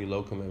 hassle-free,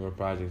 low-commitment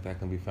projects that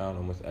can be found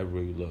almost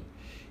everywhere you look.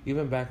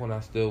 Even back when I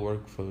still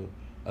worked for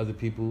other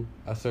people,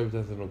 I served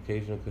as an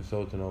occasional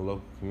consultant on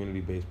local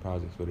community-based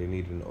projects where they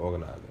needed an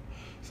organizer.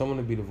 Someone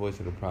to be the voice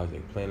of the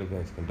project, plan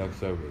events, conduct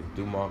surveys,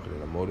 do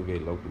marketing, and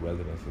motivate local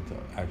residents into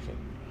action.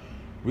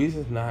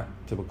 Reasons not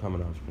to become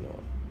an entrepreneur.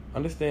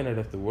 Understand that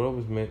if the world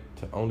was meant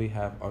to only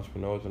have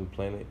entrepreneurs on the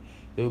planet,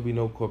 there would be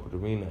no corporate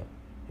arena,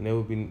 and there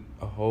would be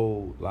a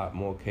whole lot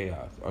more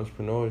chaos.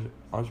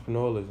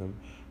 Entrepreneurialism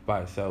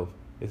by itself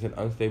is an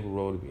unstable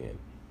role to be in.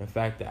 In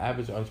fact, the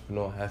average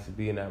entrepreneur has to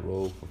be in that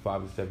role for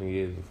 5 to 7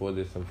 years before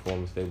there's some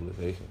form of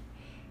stabilization.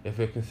 If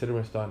you're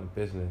considering starting a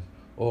business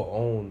or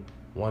own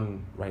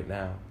one right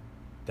now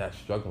that's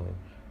struggling,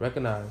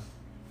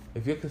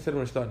 if you're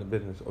considering starting a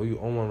business or you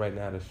own one right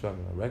now that's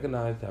struggling,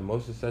 recognize that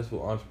most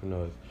successful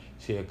entrepreneurs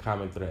share a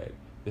common thread.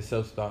 They're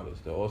self-starters.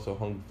 They're also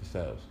hungry for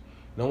sales.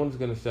 No one's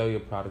going to sell your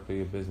product or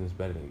your business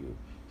better than you.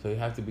 So you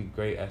have to be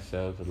great at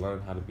sales to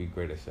learn how to be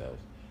great at sales.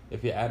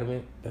 If you're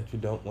adamant that you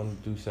don't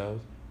want to do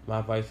sales, my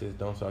advice is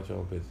don't start your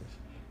own business.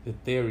 The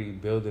theory,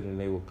 build it and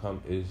they will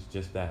come, is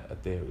just that, a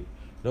theory.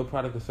 No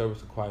product or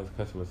service acquires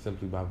customers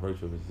simply by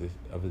virtue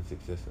of its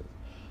existence.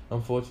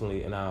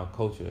 Unfortunately, in our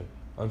culture,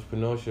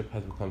 entrepreneurship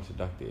has become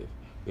seductive.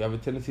 We have a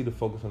tendency to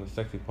focus on the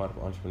sexy part of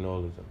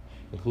entrepreneurialism,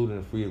 including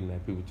the freedom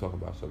that people talk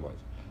about so much.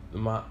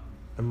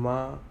 I'm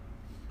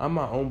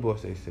my own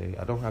boss, they say.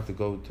 I don't have to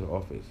go to the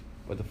office.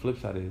 But the flip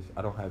side is,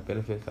 I don't have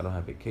benefits, I don't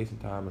have vacation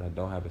time, and I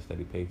don't have a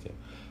steady paycheck.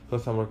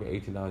 Plus, I'm working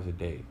 18 hours a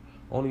day.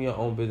 Owning your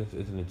own business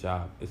isn't a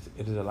job. It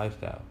is a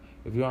lifestyle.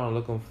 If you aren't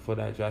looking for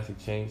that drastic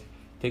change,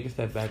 take a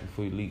step back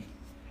before you leap.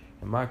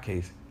 In my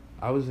case,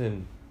 I was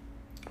in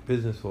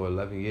business for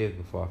 11 years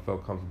before I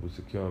felt comfortable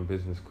securing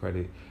business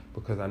credit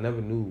because I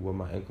never knew what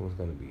my income was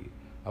going to be.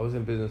 I was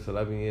in business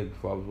 11 years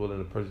before I was willing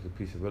to purchase a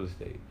piece of real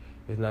estate.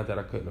 It's not that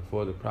I couldn't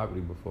afford the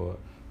property before,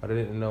 but I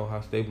didn't know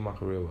how stable my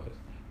career was.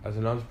 As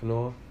an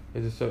entrepreneur,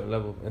 there's a certain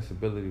level of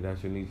instability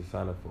that you need to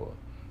sign up for.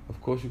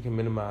 Of course, you can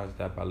minimize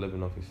that by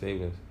living off your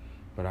savings,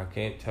 but I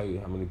can't tell you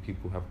how many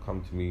people have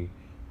come to me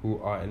who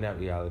are in that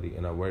reality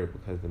and are worried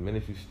because the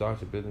minute you start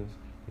your business,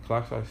 the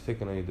clock starts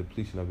ticking on your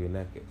depletion of your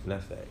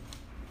nest egg.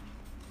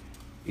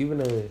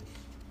 Even a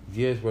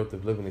year's worth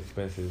of living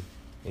expenses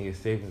in your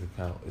savings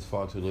account is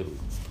far too little.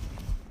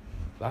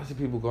 Lots of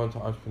people go into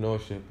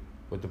entrepreneurship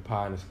with the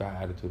pie in the sky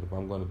attitude of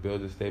I'm going to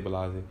build it,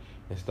 stabilize it,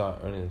 and start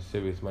earning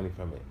serious money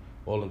from it,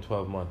 all in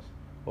 12 months.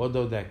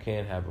 Although that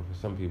can happen for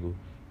some people,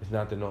 it's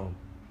not the norm.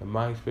 In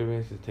my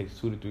experience, it takes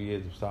 2 to 3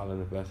 years of solid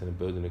investment in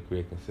building to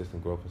create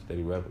consistent growth and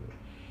steady revenue.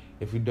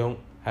 If you don't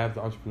have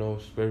the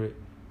entrepreneurial spirit,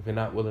 if you're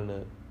not willing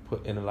to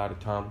put in a lot of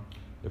time,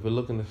 if you're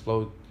looking to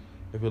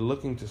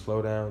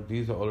slow down,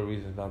 these are all the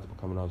reasons not to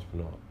become an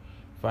entrepreneur.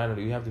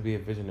 Finally, you have to be a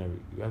visionary.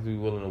 You have to be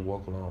willing to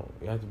walk alone.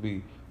 You have to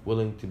be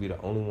willing to be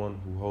the only one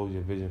who holds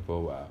your vision for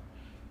a while.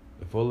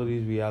 If all of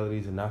these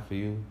realities are not for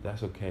you,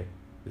 that's okay.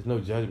 There's no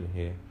judgment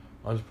here.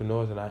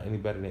 Entrepreneurs are not any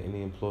better than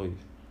any employees.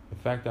 In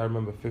fact, I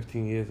remember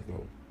 15 years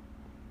ago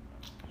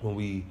when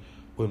we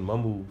would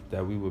mumble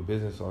that we were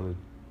business owners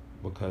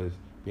because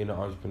being an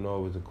entrepreneur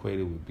was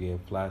equated with being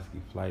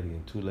flasky, flighty,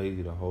 and too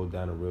lazy to hold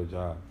down a real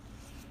job.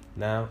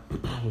 Now,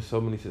 with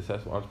so many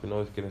successful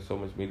entrepreneurs getting so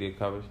much media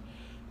coverage,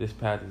 this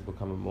path is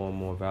becoming more and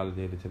more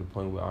validated to the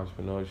point where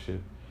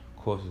entrepreneurship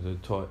courses are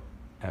taught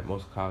at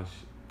most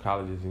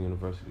colleges and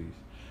universities.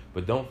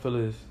 But don't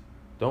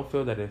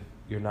feel that if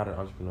you're not an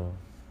entrepreneur,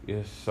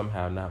 you're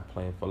somehow not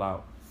playing full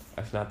out.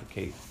 That's not the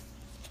case.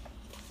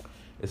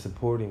 It's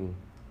supporting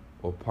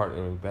or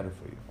partnering better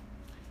for you.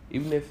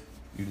 Even if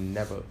you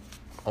never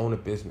own a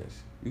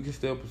business, you can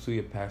still pursue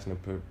your passion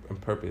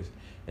and purpose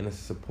in a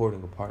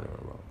supporting or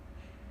partnering role.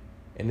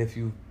 And if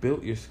you've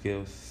built your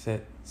skills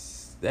set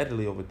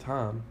steadily over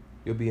time,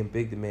 you'll be in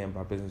big demand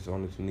by business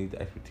owners who need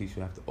the expertise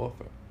you have to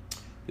offer.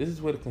 This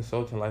is where the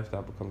consulting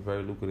lifestyle becomes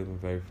very lucrative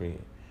and very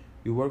freeing.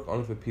 You work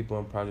only for people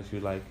and projects you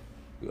like,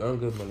 you earn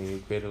good money, you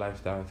create a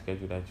lifestyle and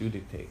schedule that you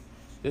dictate.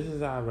 This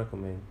is how I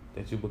recommend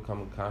that you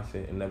become a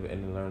constant and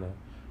never-ending learner.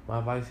 My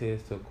advice here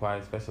is to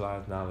acquire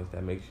specialized knowledge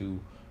that makes you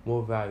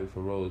more valuable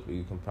for roles where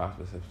you can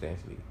prosper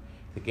substantially.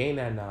 To gain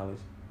that knowledge,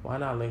 why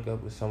not link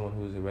up with someone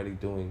who is already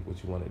doing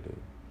what you want to do?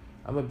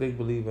 I'm a big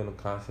believer in the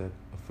concept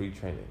of free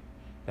training.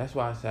 That's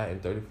why I sat in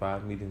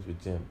 35 meetings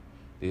with Jim,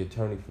 the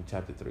attorney from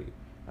Chapter 3.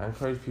 I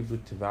encourage people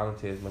to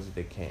volunteer as much as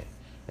they can.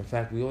 In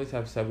fact, we always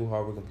have several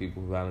hardworking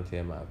people who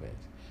volunteer in my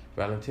events.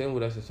 Volunteering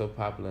with us is so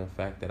popular, in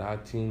fact, that our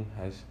team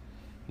has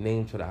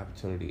names for the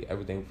opportunity,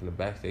 everything from the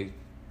backstage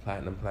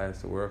platinum plans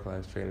to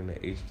world-class training to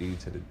HD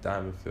to the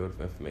diamond field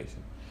of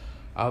information.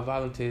 Our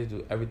volunteers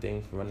do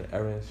everything from running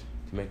errands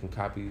to making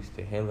copies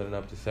to handling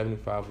up to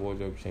 75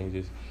 wardrobe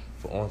changes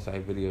for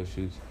on-site video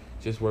shoots,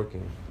 just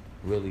working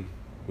really,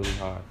 really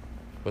hard.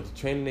 But the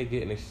training they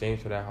get in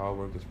exchange for that hard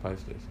work is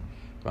priceless.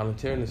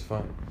 Volunteering is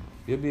fun.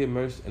 You'll be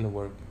immersed in the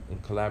work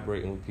and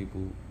collaborating with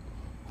people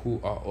who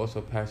are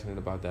also passionate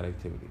about that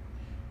activity.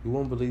 You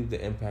won't believe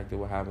the impact it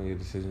will have on your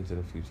decisions in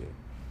the future.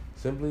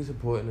 Simply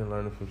supporting and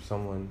learning from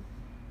someone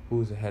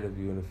who is ahead of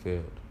you in the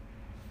field.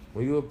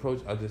 When you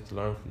approach others to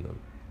learn from them,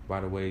 by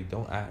the way,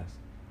 don't ask,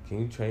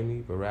 can you train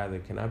me? But rather,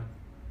 can I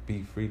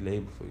be free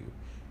labor for you?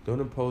 Don't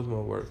impose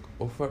more work.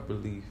 Offer up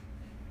relief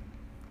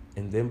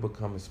and then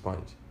become a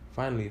sponge.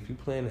 Finally, if you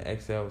plan to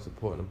excel with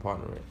support and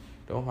partnering,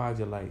 don't hide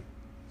your light.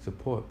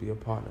 Support, be a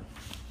partner,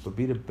 but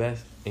be the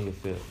best in your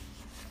field.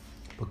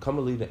 Become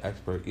a leader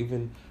expert,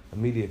 even a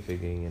media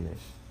figure in your niche.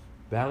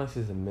 Balance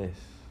is a myth.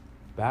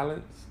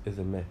 Balance is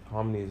a myth.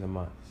 Harmony is a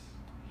must.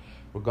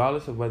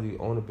 Regardless of whether you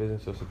own a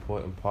business or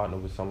support and partner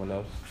with someone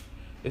else,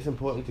 it's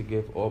important to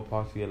give all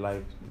parts of your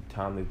life the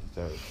time they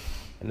deserve.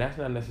 And that's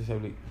not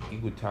necessarily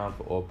equal time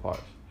for all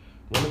parts.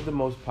 One of the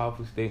most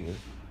powerful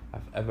statements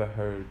I've ever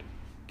heard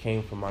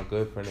came from my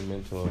good friend and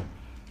mentor,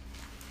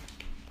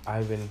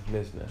 Ivan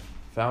Misner,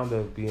 founder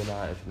of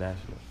BNI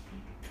International.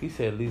 He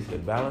said, Lisa,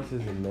 balance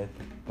is a myth,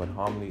 but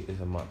harmony is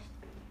a must.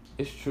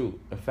 It's true.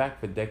 In fact,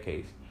 for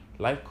decades,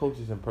 life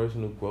coaches and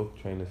personal growth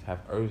trainers have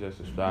urged us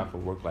to strive for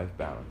work-life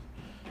balance.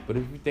 But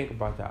if you think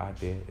about that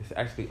idea, it's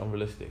actually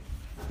unrealistic.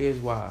 Here's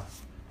why.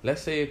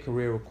 Let's say a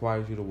career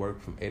requires you to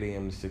work from 8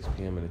 a.m. to 6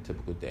 p.m. in a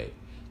typical day.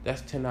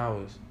 That's 10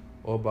 hours,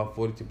 or about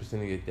 42%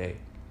 of your day.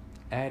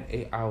 Add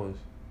 8 hours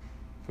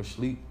for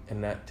sleep,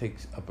 and that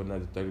takes up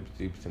another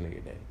 33% of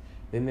your day.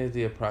 Then there's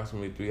the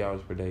approximately 3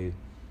 hours per day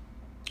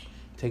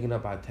taken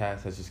up by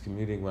tasks such as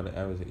commuting, running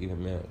errands, and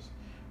eating meals.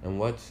 And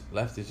what's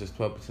left is just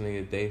 12% of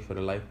your day for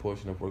the life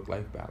portion of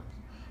work-life balance.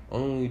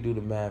 Only when you do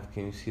the math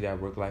can you see that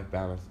work-life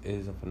balance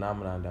is a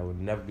phenomenon that would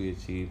never be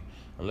achieved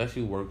unless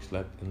you work,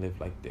 slept, and lived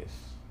like this.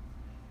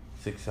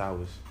 6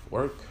 hours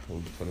work will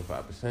be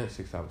 25%,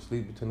 6 hours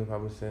sleep will be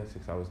 25%,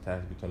 6 hours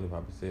task will be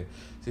 25%,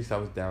 6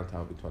 hours downtime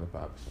will be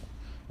 25%.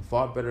 A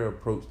far better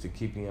approach to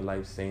keeping your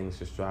life sane is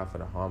to strive for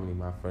the harmony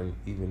my friend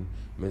Ivan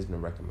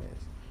Misner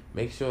recommends.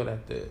 Make sure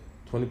that the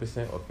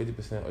 20% or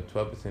 50% or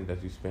 12%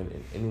 that you spend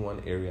in any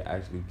one area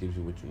actually gives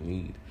you what you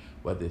need,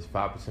 whether it's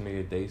 5% of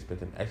your day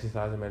spent in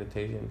exercise and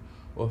meditation,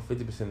 or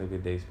 50% of your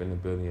day spent in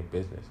building your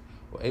business,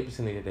 or 8%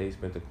 of your day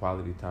spent in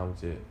quality time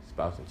with your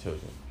spouse and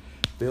children.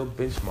 Build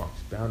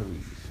benchmarks,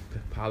 boundaries,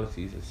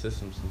 policies, and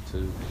systems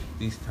into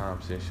these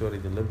times to ensure they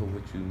deliver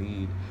what you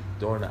need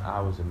during the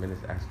hours and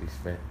minutes actually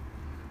spent.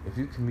 If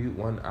you commute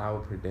 1 hour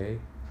per day,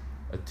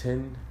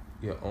 attend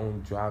your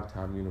own drive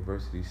time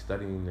university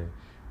studying the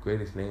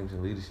greatest names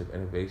in leadership,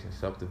 innovation,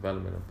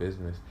 self-development, or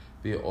business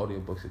via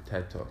audiobooks or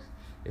TED Talks.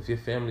 If your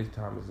family's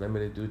time is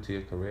limited due to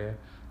your career,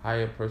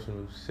 hire a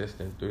personal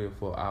assistant 3 or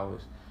 4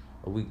 hours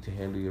a week to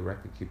handle your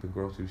record keeping,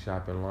 grocery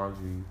shopping,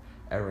 laundry,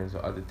 errands,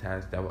 or other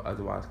tasks that would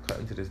otherwise cut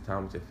into this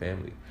time with your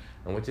family.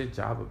 And with your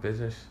job or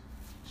business,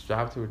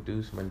 strive to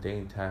reduce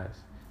mundane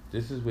tasks.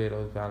 This is where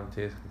those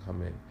volunteers can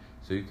come in,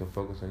 so you can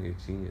focus on your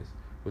genius,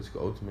 which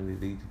could ultimately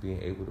lead to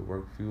being able to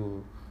work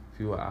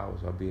fewer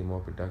hours while being more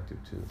productive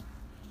too.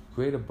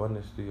 Create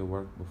abundance through your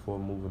work before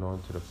moving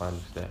on to the final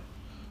step.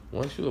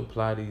 Once you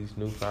apply these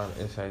newfound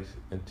insights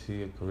into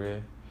your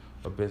career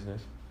or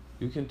business,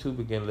 you can too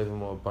begin living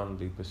more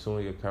abundantly,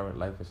 pursuing your current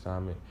life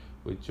assignment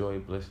with joy,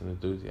 bliss, and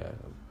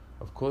enthusiasm.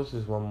 Of course,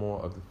 there's one more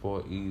of the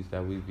 4 E's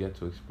that we've yet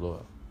to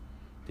explore: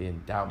 the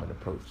endowment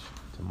approach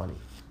to money.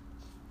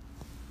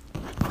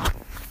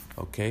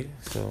 Okay,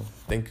 so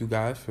thank you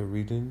guys for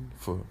reading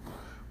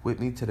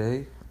with me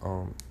today.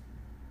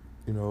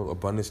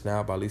 Abundance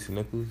Now by Lisa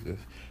Nichols.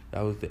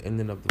 That was the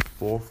ending of the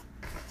 4th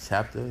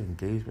chapter,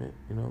 engagement,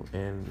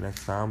 and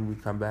next time we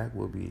come back,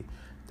 we'll be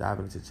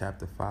diving into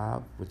chapter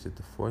 5, which is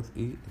the 4th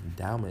E,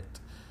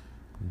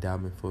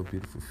 endowment for a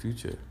beautiful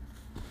future.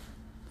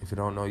 If you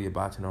don't know, you're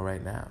about to know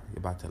right now. You're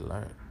about to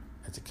learn.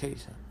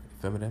 Education.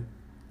 You feel me then?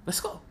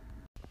 Let's go.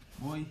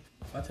 Boy,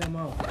 watch him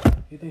out.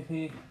 He think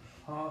he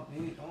don't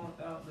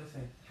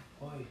listen.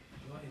 Boy,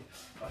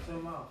 watch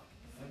him out.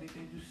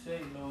 Everything you say,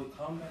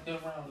 come back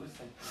around.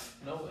 Listen,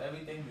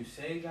 everything you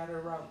say got a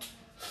route.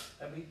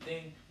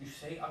 Everything you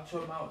say out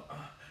your mouth,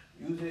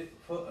 use it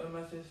for a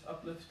message,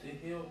 uplift, to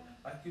heal.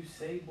 Like you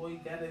say, boy, you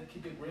gotta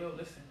keep it real.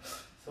 Listen,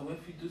 so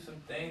if you do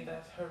some things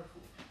that's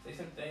hurtful, say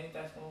some things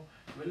that's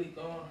really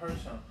gonna hurt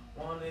some.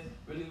 One is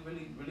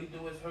really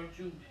do is hurt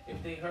you.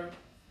 If they hurt,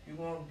 you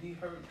gonna be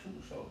hurt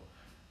too. So,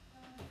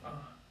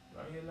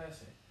 learn your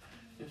lesson.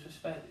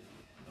 Disrespect it.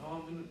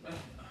 No, I'm in the mess.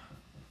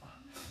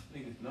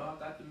 Niggas know I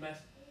got the mess.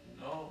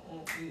 No,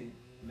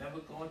 never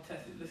gonna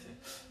test it. Listen,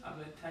 I'm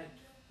the type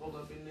woke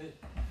up in the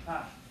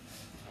pot.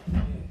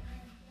 Yeah.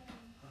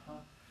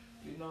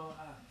 You know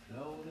I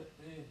flowed it.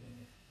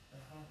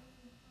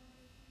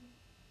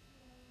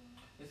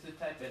 It's the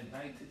type of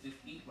night to just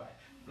eat right.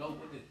 Flow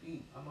with it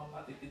beat. I'm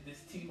about to get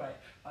this tea right.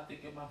 About to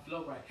get my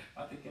flow right.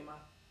 About to get my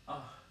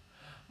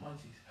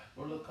munchies.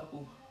 Roll a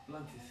couple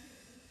blunties.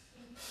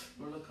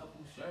 Roll a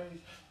couple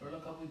shirts, roll a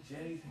couple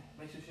J's,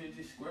 make sure shit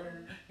just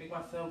square, make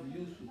myself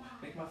useful,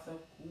 make myself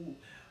cool.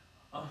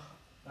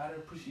 Gotta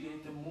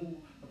appreciate the mood,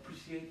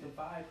 appreciate the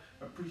vibe,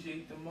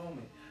 appreciate the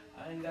moment.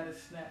 I ain't gotta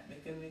snap,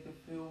 make a nigga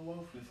feel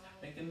worthless.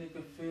 Make a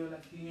nigga feel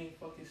like he ain't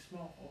fucking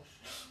smart.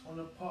 On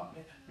the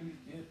apartment,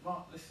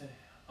 listen.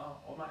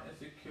 All my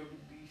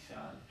insecurity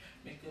shining,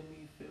 making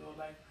me feel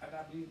like I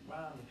got be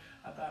rhyming.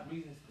 I got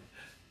reasons to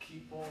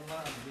keep on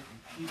rhyming,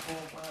 keep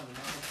on rhyming.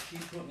 I'm gonna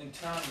keep putting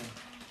time in.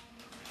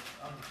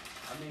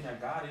 I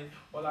got it.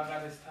 All I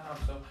got is time,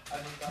 so I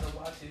just gotta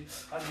watch it.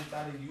 I just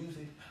gotta use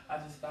it. I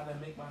just gotta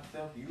make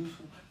myself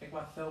useful, make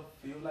myself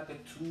feel like a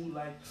tool,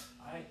 like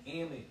I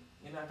am it.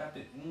 And I got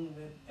the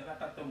movement, and I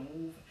got the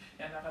move,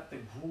 and I got the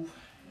groove,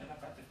 and I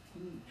got the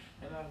food,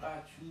 and I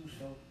got you.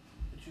 So,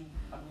 what you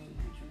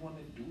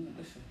wanna do?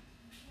 Listen.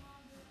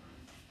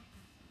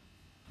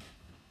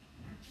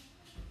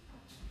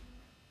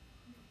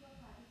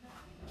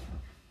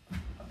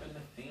 I've been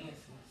a fan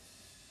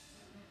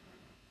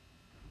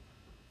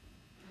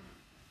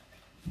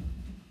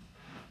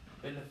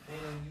been a fan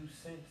of you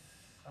since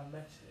I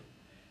met you.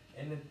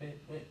 And it been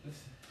went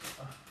listen,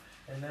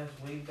 and that's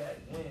way back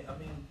when.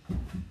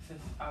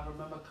 Since I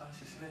remember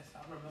consciousness,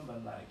 I remember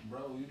like,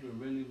 bro, you the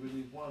really,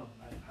 really one.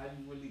 Like how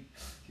you really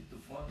get the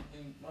fun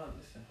in fun.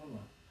 Listen, hold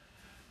on.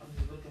 I'm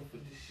just looking for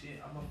this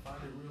shit. I'ma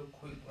find it real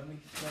quick. Let me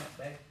snap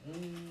back.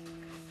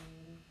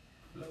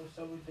 Blow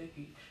so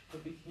ridiculous,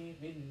 but we can't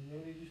win.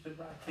 Maybe used to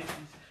rock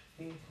hippies.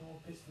 He ain't gonna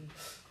piss me.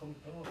 Come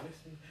on,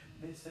 miss me.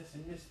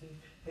 Miss me.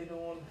 Hit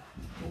on.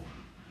 Oh.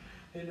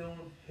 Hit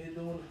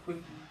on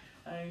quickly.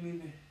 I ain't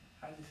even,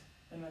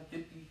 and I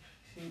dip you,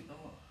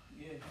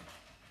 yeah,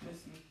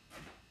 miss me,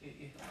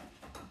 yeah.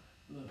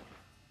 Look,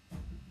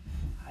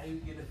 how you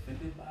get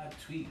offended by a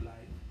tweet,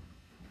 like,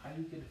 how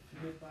you get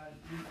offended by a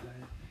tweet,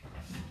 like,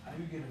 how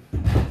you get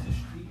offended by the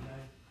street,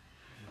 like,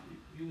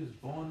 you was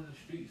born in the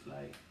streets,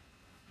 like,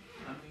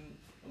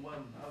 it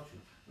wasn't about you,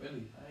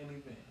 really, I ain't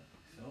even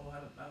so how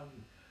about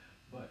you,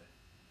 but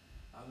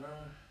I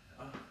learned,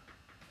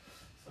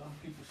 some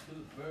people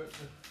still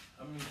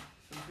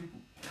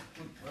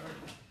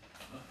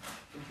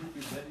some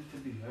people ready to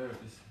be heard.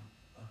 Listen,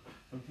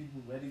 some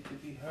people ready to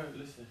be heard.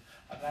 Listen,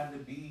 I gotta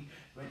be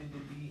ready to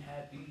be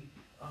happy.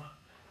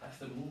 That's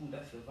the mood,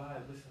 that's the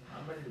vibe. Listen,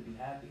 I'm ready to be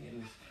happy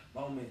in this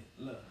moment.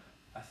 Look,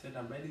 I said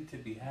I'm ready to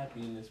be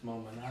happy in this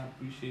moment. I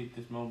appreciate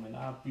this moment.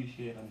 I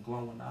appreciate I'm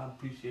glowing. I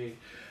appreciate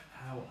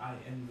how I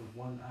am the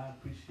one. I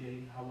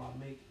appreciate how I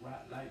make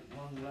rap like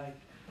one like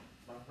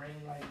my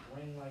ring like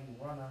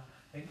runner.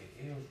 Make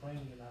the ears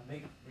ring and I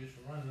make this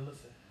run.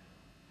 Listen.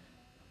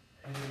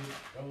 And then it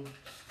goes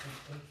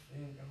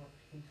and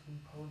he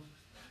composes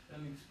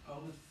and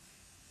exposes.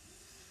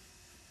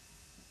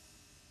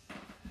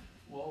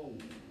 Whoa.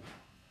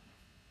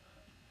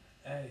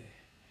 Hey,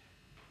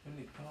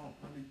 really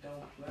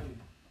don't play.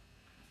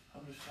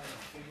 I'm just trying to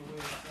figure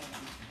out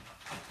something.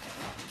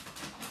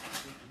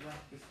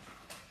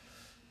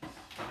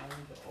 I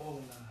need to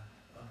organize.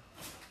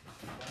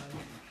 I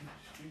need to keep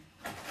the street.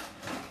 I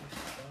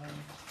need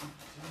to keep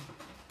the street.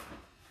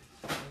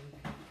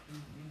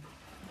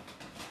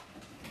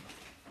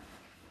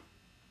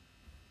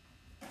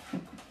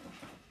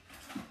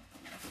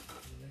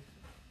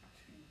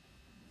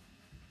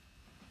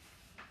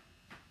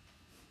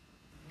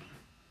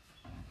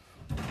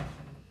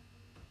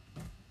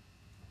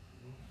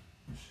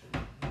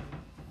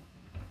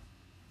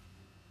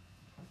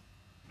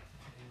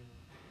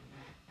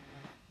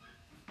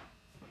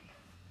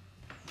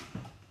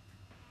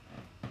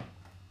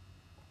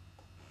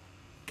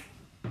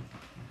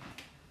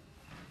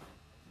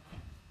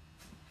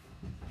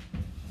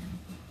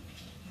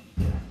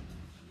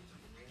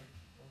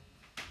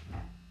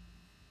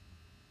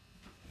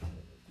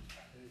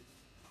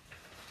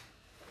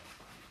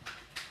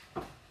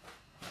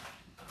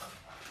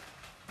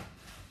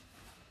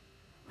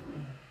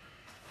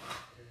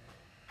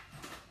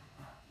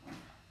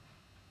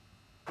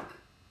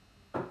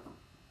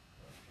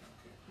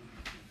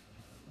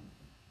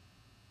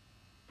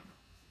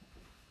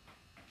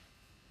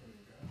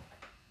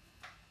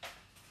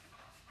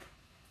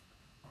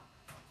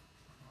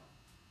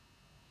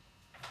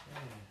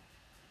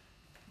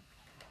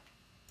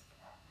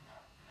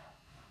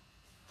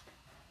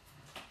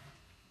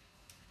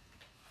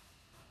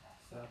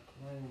 Stop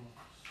playing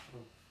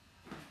myself.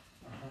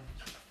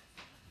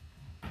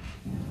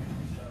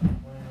 Stop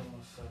playing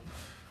myself.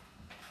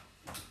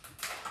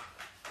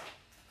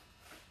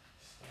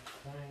 Stop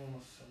playing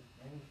myself,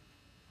 man.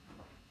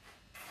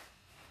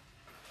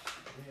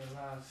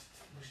 Realized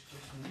it's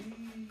just me.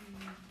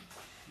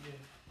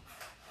 Yeah.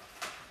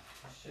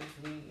 It's just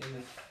me and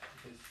it's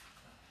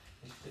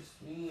just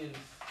me and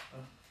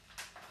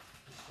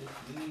it's just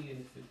me and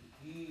it's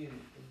me and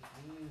it's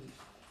me and it's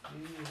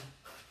me.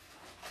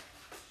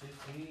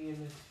 Just me and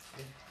this.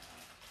 Yeah.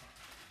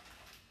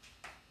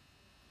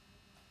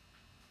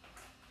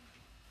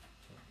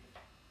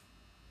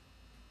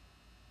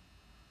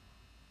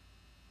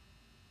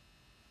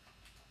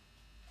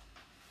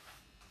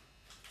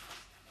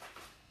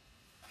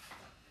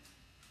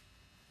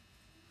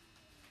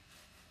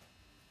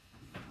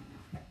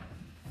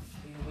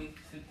 Can't wait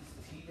to sip this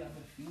tea. I've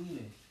been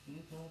feeling.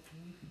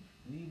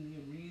 Need me a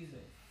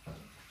reason.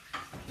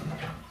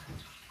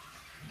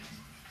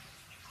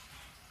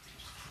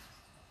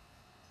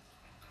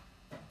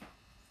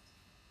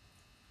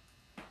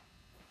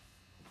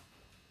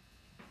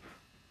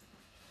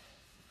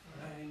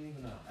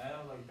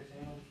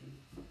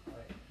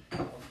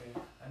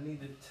 need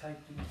to type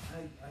through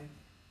type.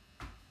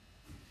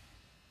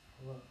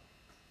 Look.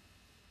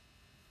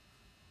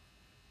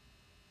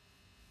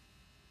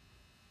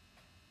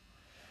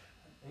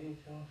 Ain't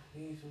y'all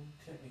please who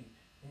tip me.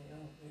 Ain't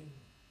y'all please.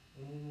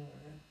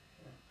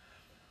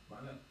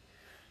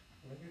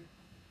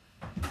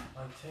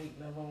 My tank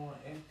never on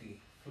empty.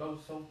 Flow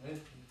so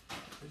empty.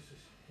 This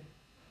is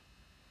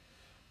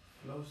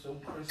flow so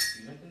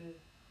crispy, nigga.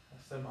 I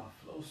said my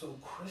flow so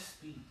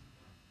crispy.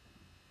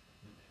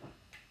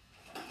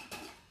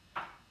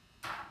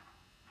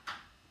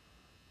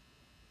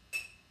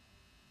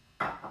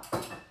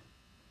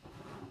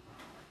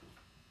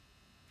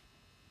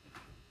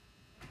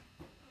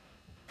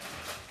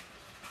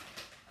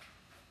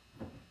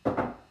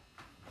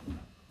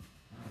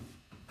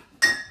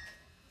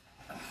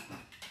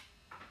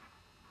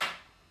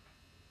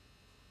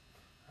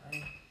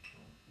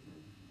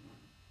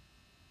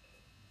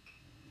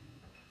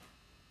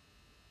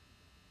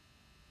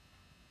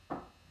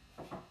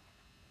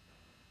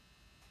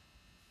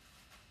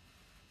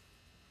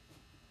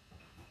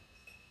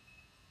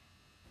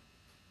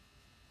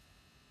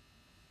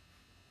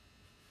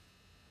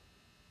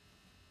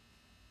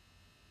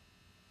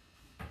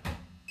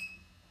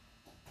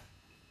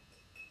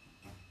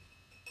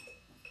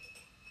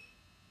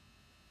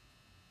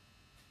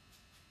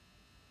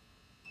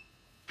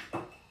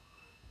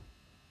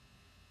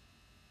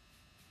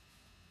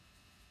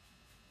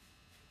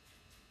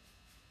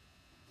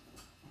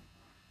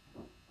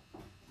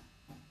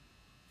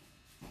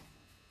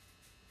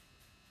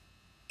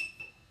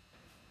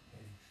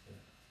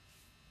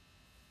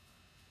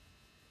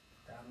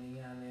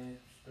 Damian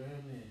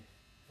experiment.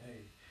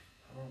 Hey,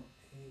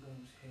 he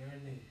comes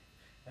hearing it.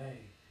 Hey,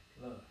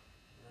 look,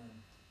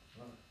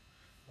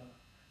 look.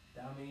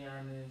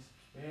 Damian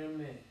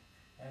experiment.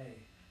 Hey,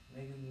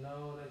 niggas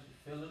know that you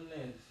feeling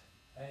this.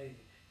 Hey,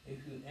 if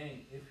you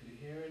ain't, if you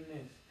hearing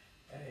this,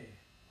 hey,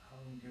 I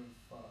don't give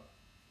a fuck.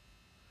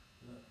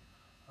 Look,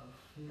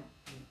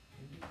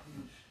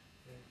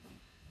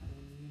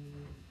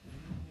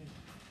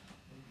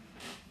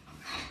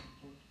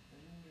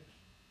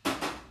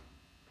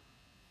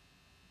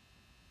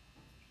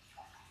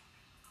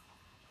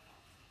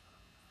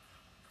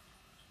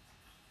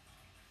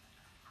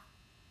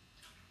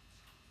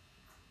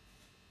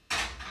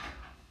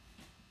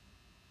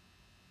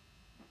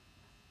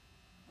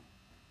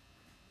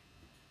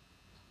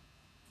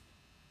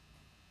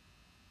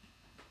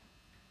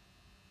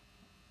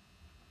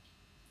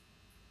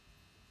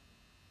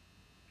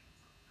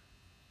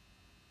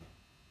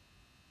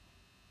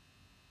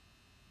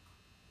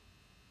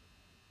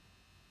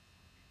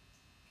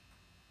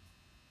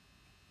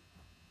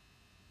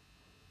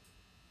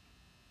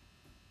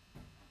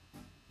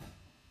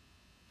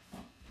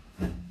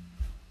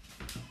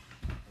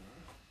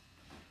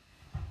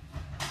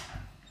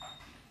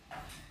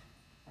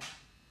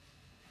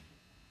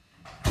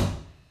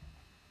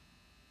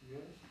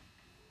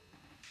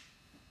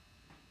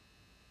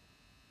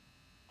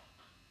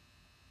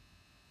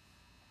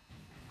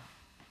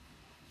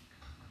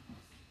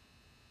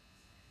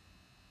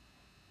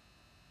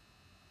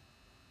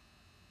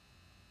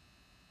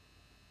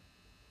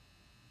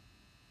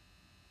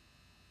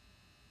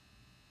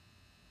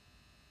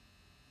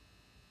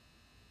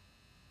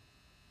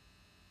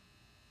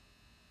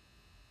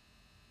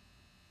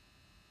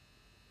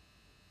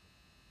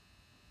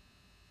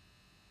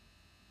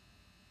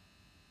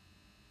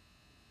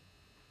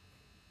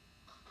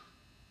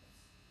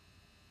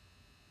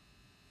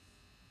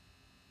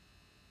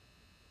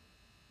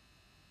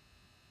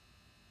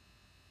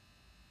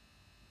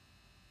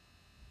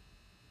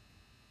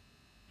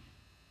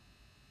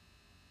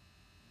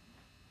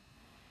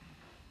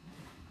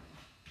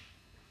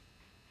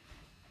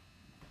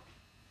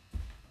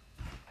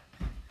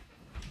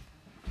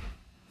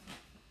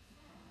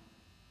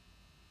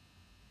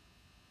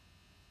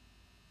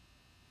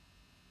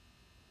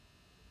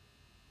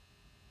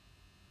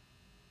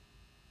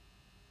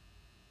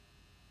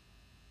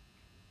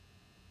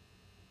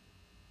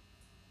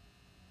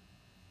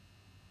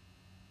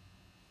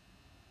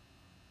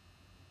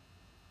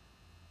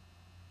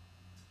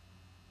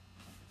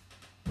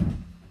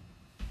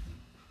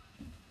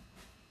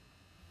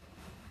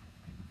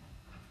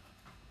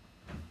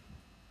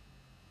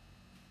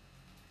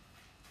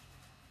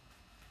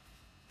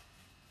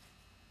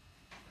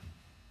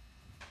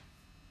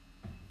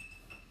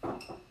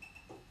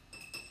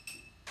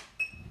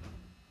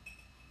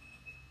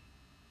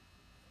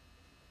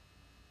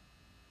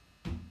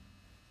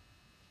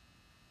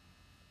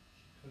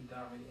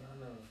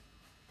 Damiano.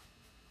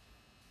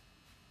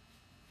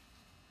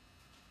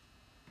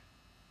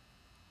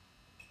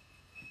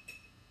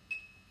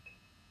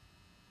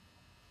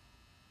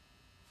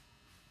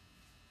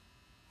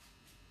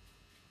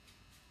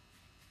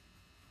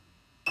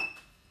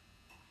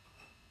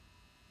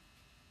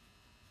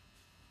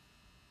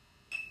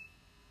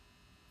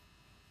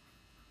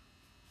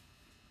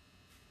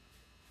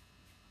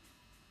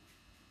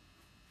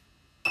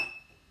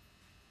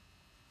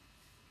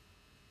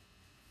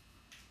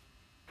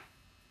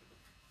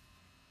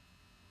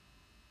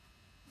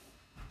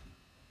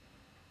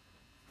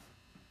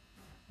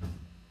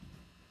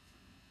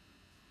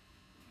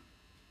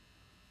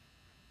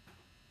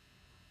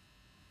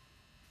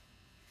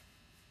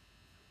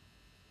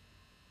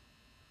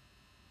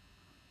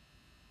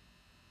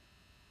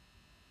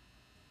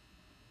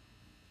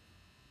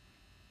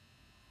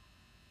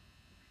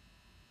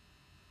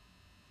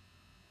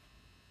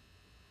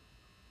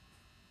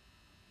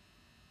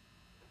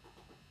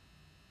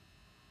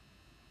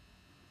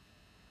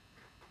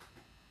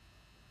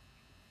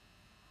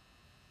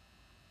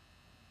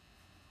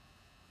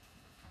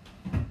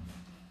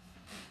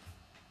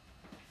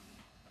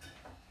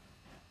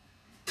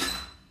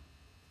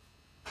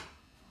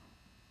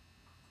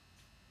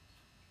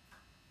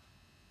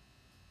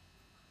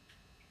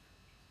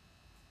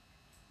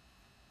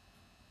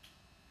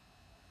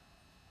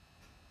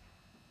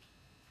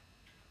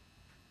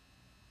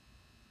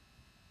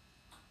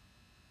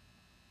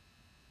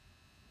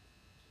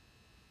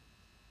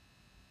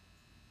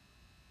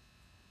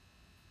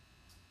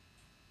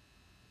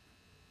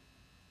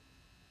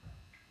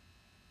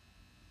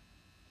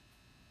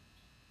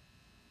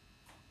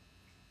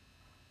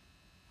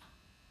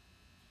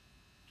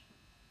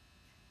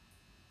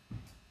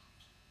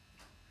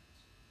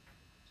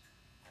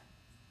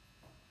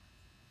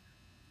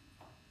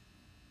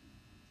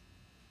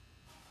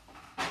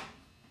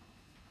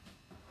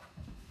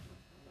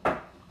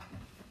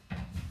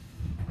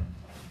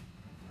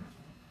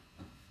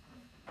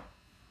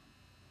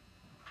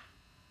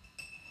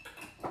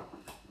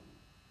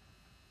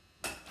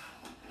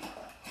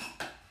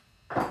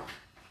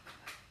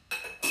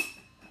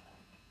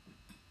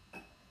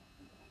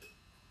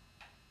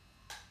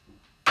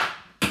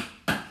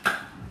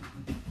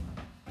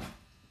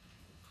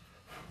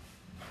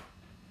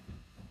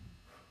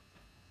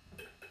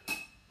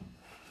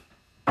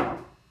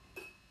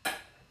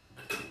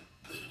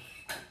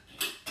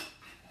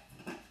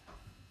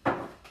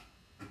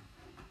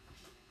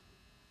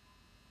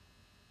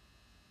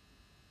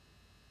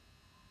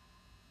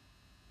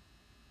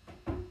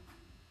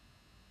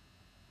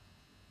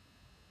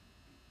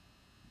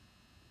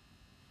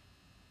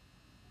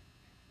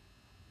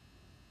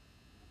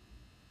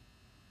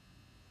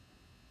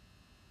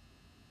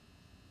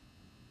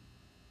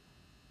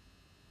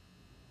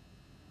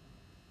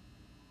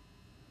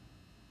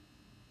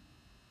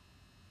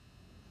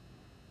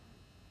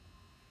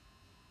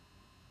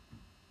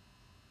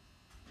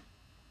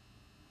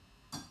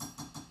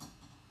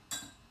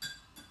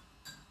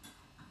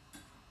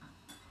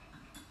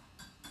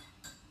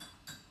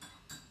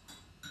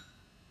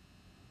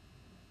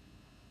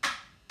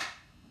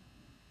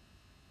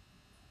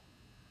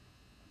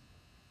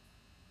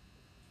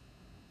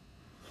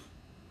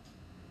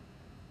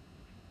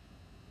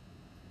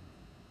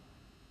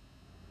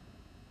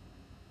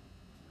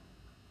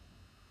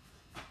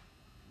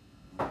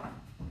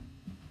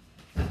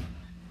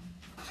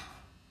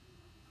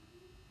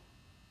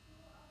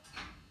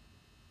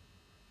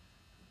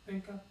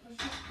 Think I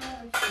push it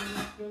back, so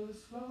I feel it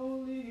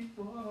slowly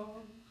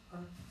fall.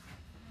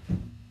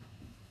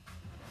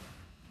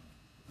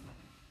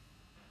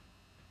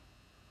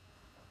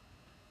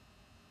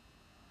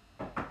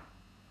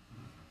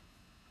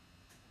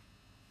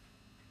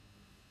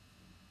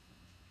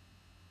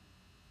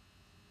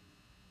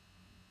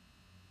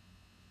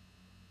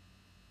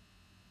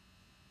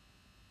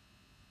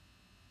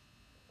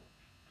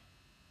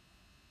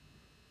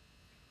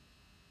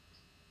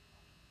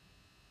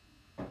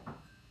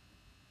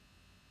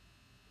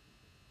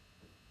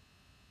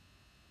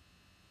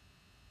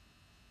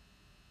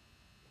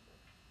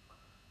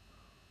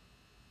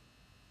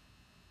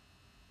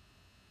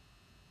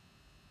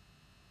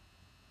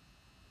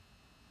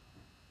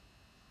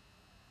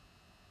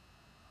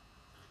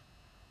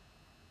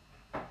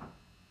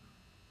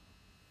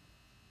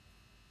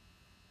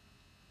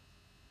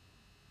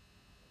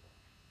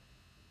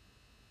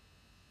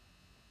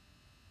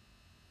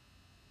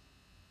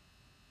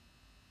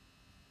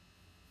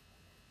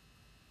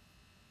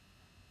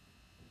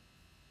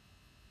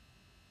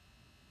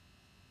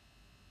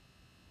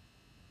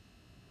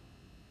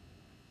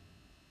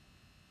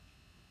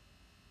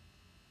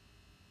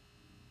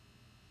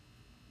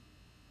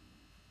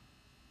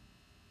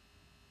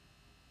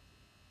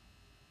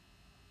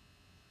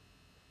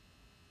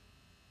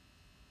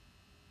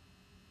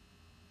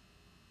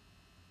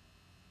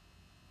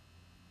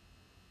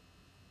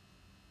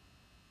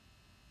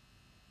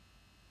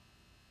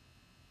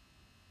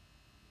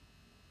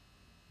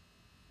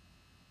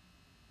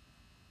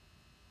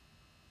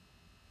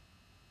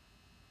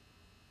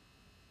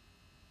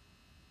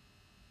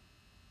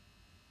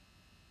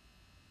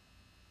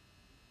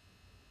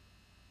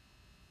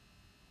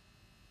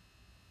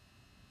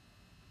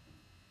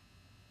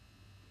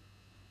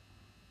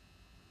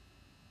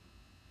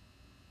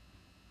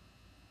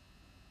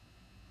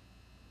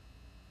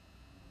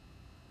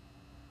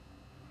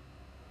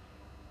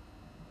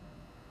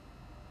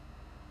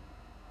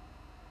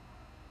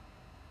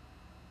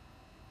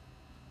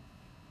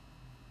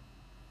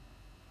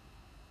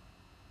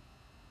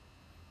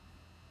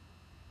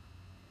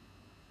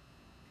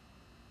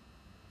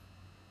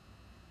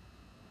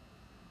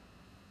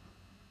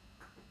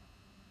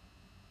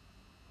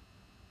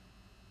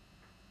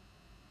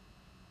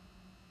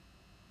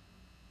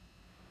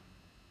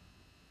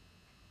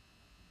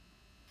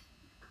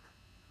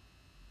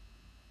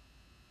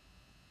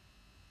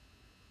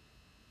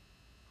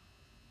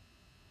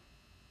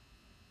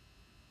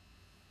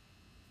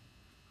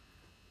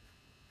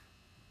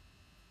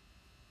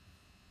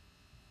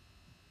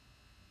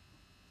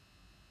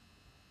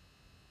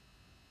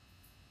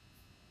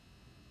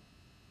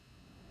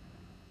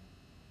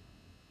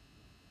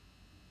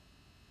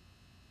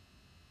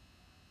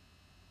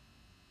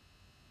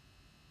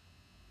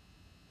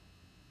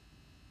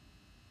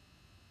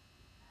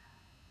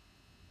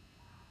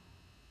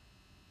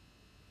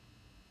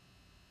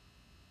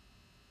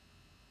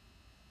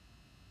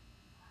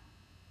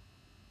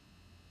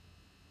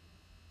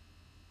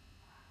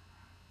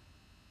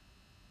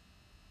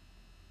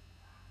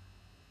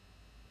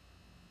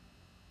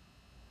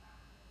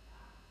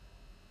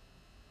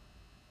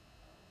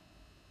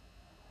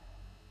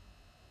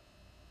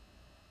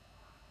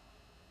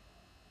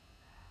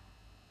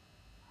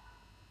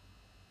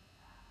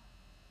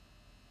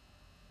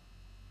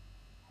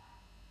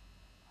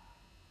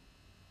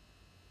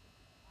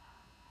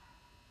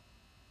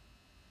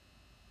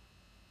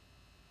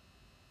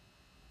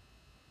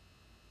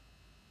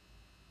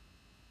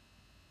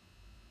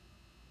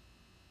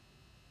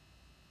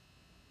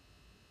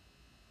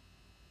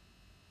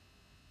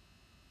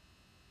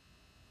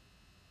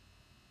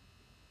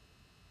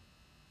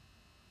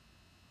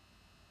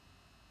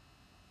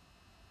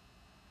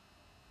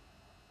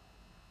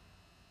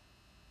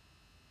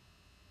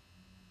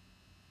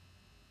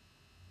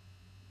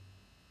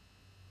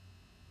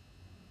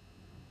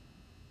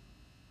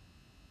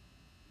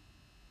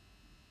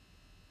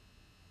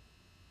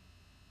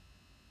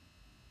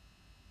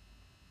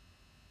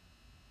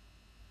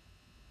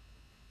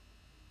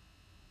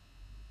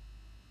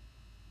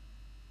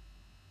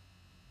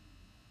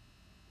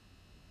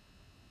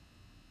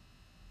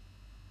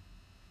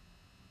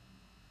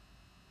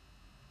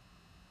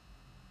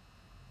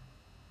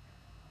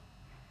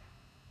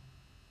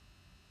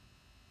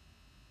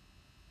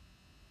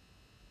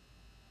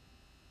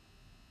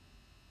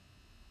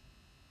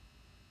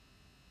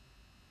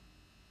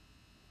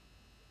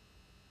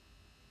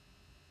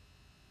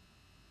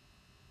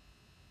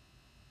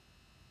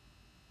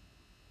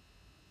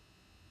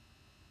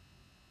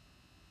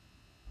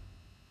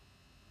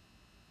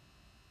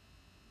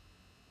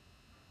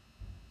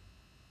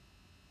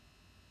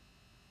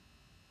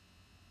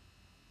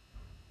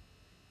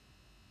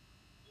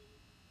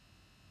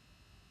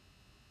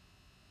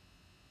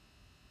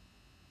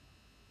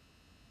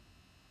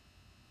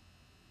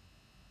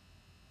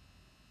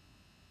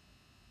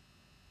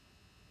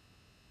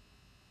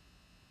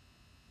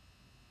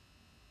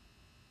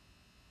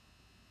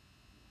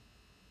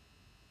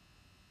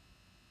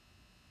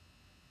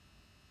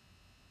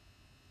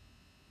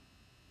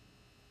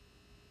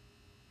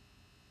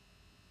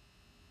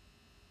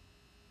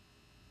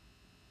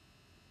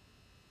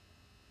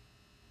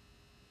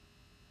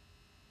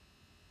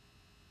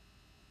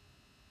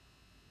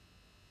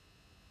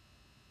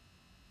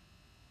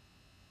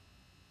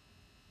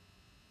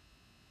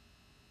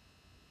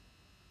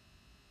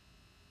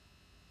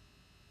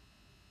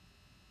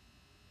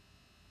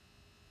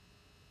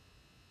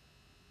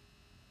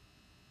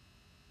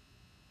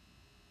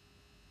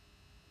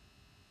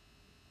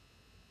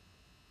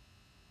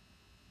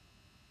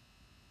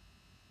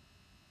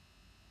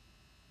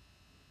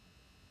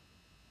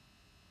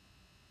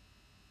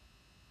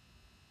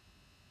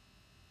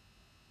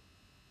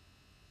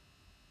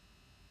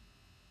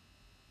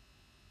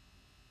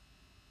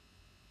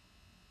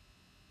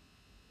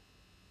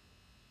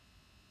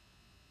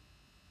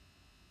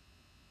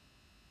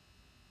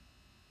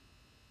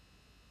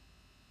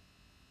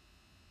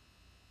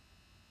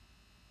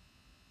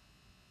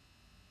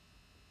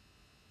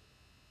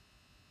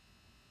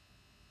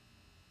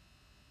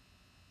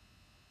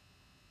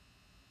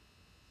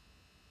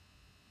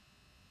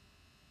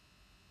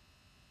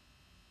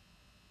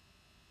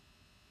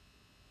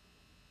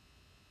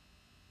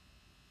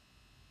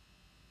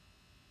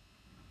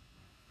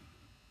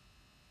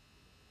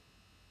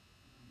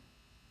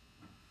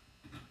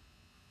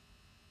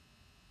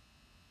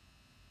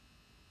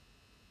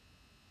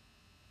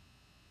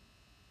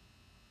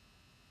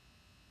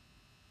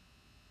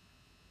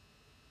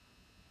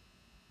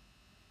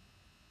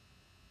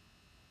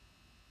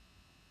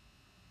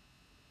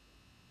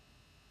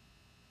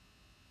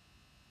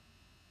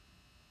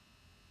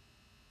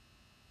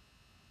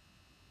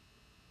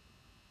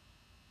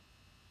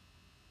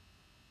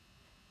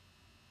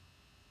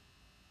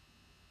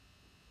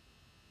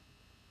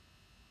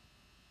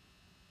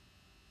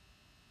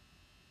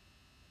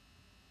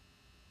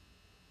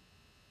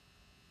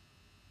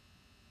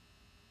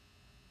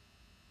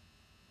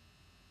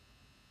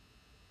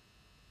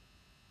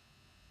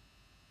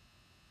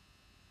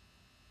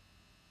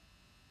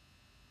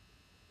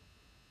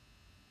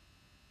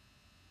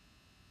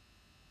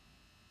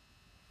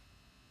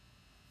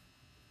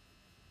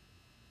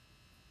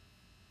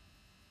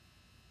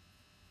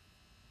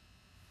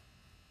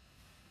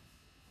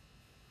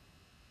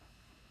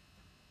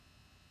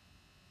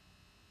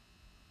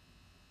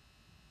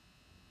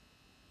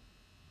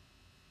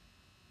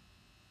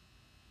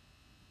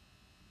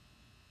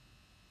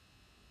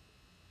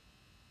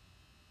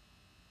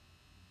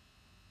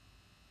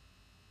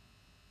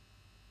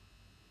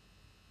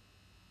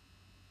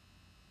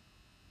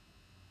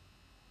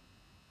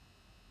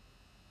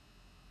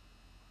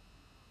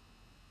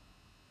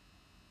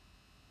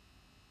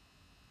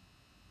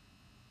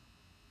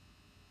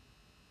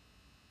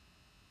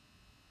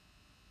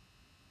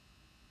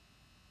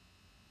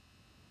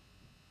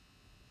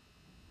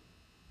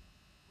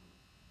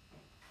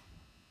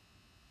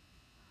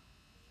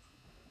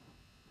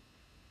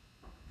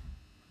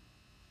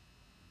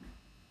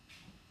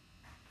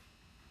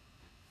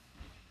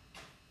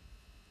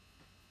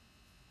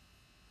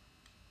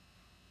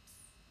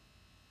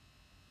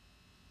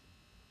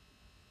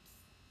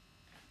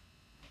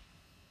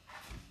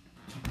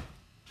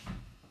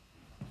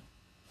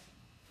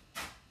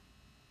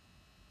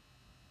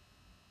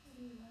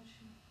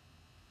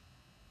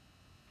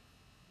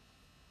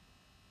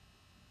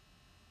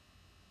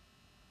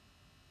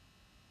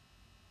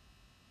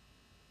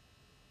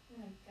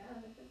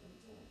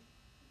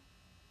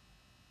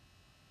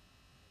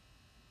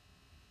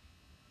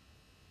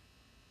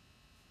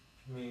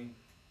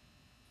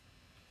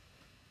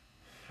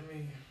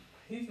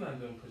 he's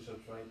not doing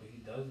push-ups right, but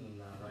he does them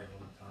not right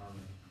all the time.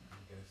 And I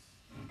guess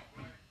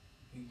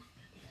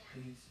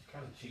he's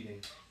kind of cheating.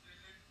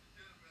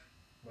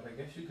 But I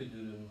guess you could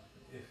do them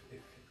if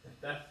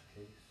that's the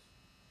case.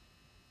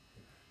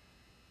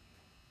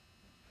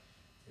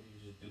 If you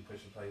just do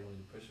push-ups how you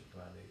want to do push-ups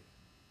nowadays.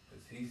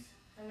 Because he's...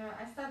 I know,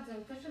 I stopped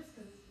doing push-ups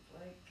because,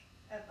 like,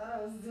 I thought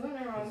I was doing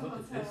it wrong the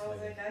whole time. I was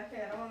like,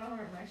 okay, I don't want to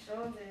hurt my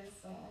shoulders,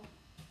 so...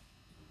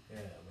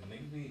 Yeah, but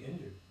niggas be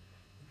injured.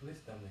 Look at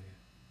this dumb nigga.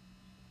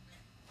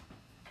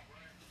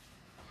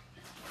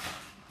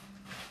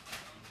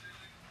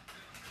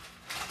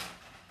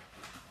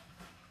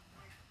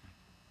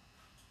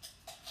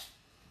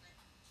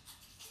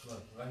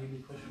 Look, why he be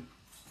pushing?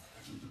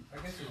 I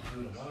guess it's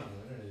due to one of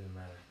them. It doesn't even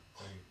matter.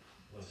 Like,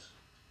 look.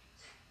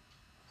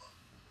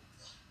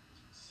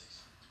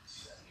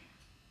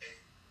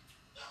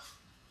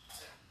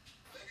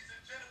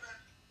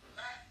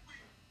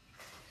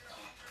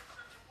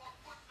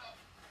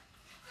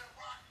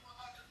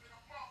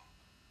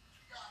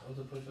 Those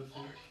are push-ups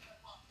here?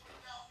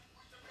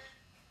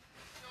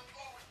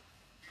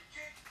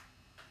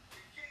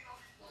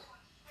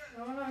 I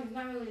don't know, he's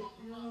not really, he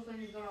doesn't look like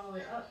he's going all the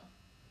way up.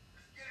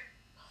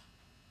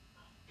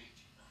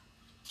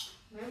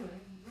 Really?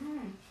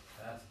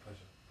 That's a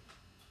push-up.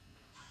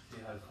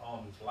 See how his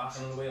arm is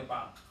locking on the way up,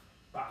 bop,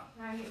 bop,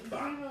 Right, he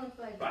bop, even looks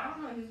like, bop, I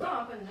don't know, he's going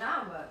up and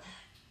down, but...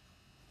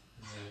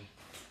 yeah.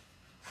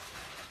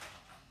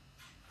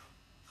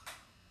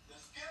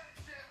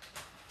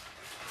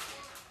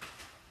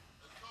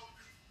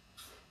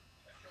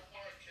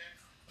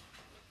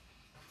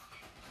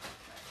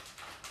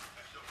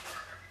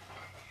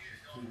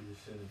 This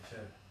shit in the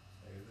chat.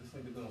 Like, is this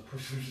nigga gonna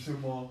push him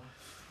some more?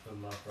 Cause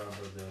my frat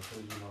brother, I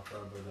told you my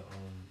frat brother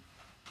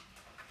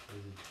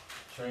is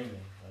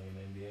training like in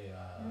the NBA,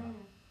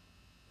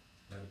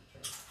 medical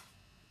training.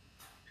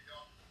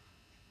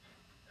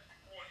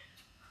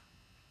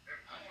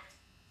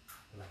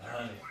 Like,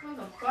 What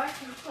the fuck?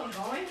 He's still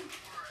going?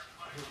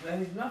 that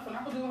is nothing.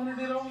 I could do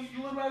 100 of those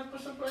little ass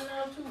push-ups right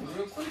now too,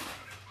 real quick.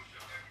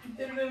 He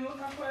did it and look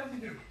how fast he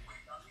did it.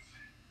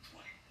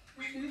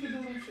 You can do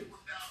them shit.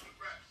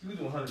 You can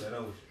do 100 of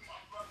those shit.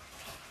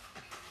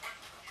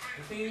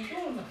 But he ain't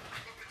doing that.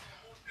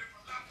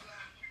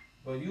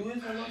 But you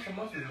is gonna want some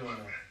muscles doing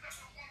that.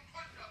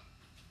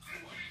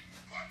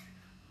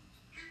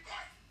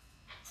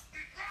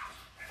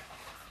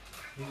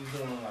 He's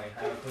doing like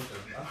high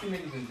push-ups. I see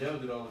niggas in jail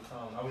do it all the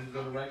time. I was just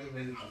go to regular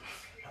niggas.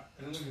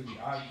 And niggas be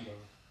arguing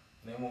though.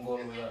 And they won't go all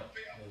the way up.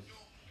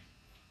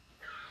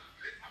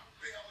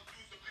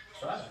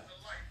 Try that.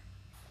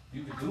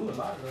 You can do a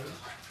lot of it.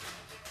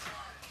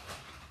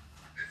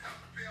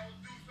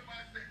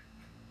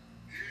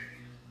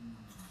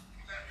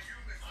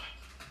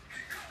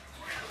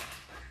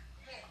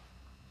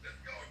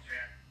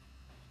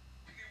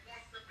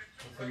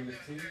 I'll take this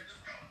tea.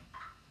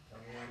 Tell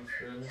me on the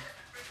experiment.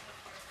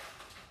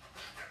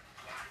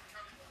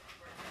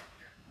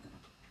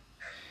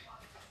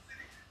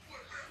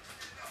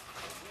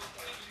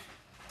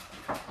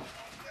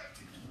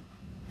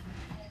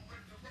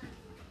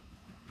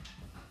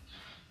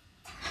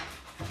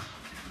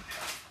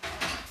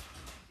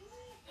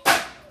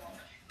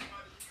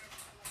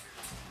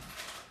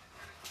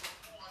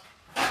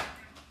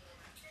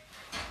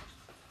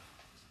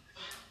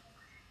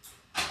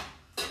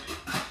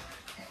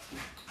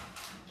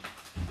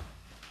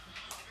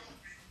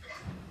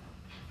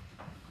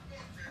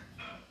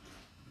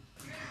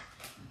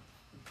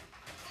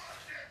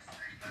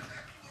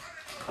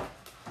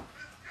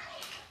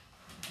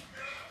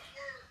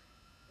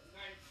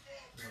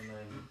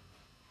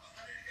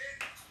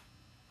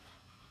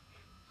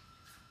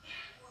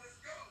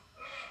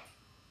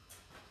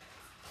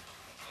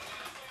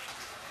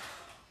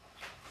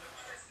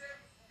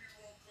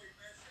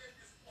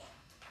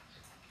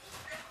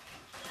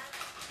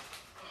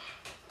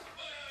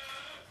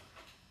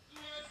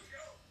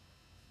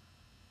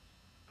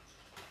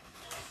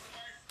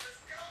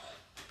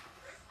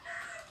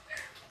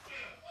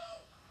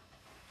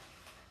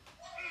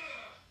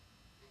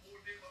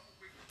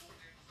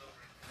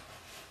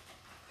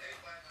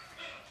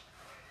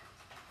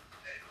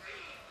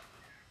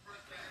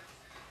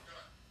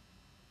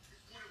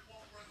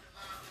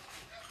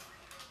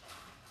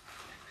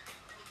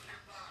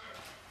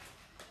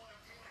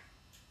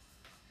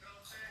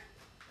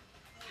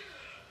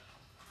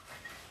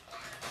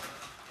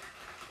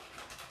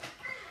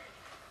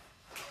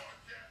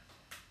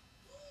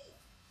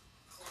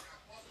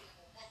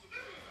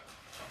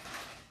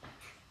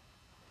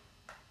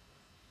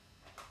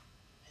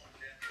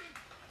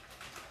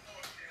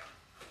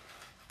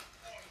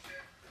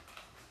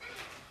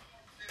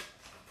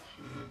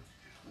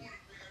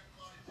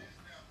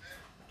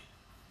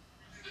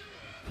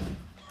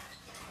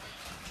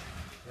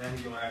 Now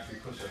he's gonna actually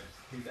push up.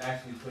 He's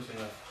actually pushing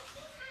up.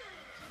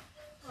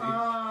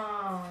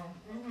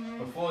 See?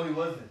 Before he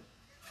wasn't.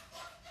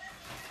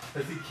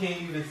 Because he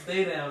can't even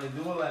stay down and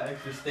do all that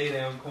extra stay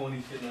down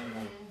corny shit no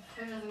more.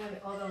 He doesn't really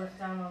all the way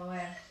down all the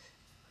way.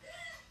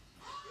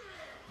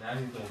 Now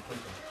he's gonna push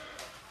him.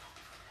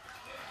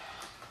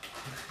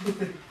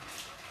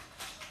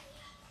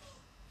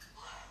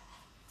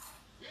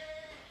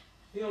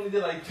 He only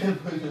did like 10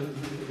 push-ups.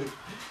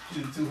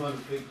 He did 200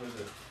 fake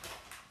push-ups.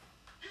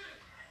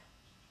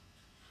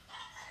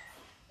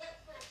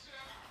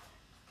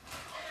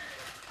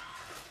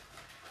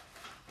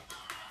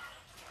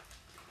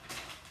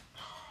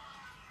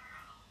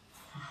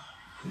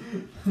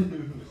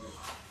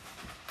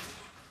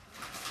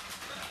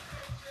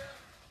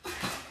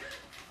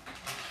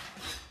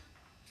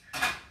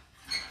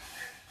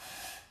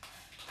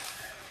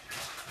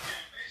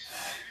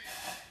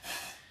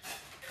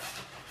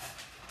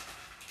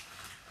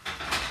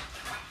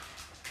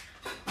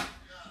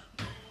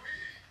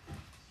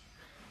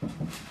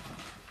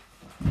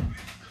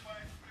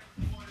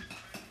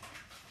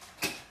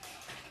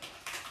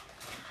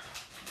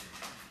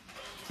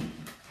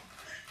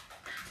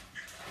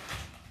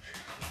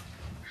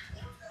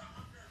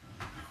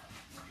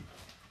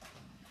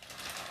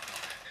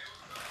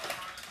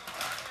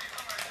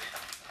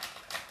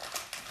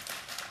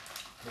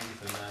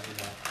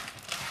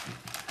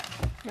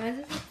 Why is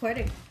this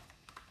recording?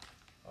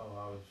 Oh,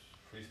 I was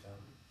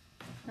freestyling.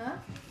 Huh?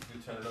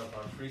 You turn it up, I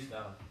was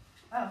freestyling.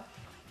 Oh.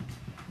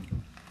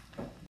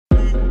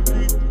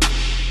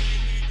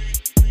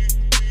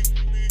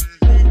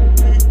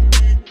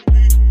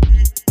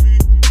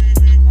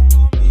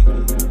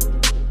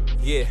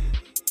 Yeah,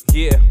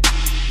 yeah,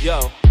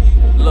 yo,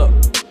 look,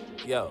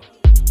 yo,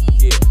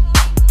 yeah.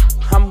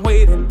 I'm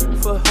waiting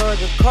for her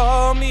to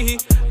call me.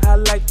 I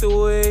like the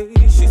way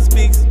she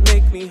speaks,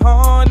 make me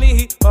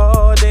horny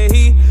all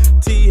day.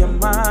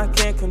 TMI,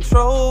 can't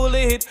control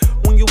it.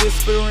 When you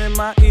whisper in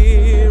my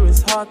ear,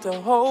 it's hard to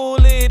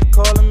hold it.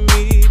 Calling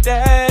me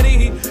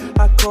daddy,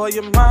 I call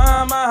you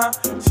mama.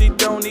 She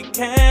don't eat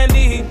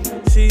candy,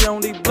 she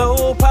only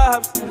blow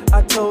pops.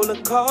 I told her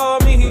call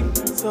me,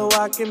 so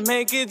I can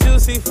make it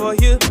juicy for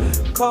you.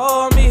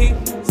 Call me,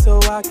 so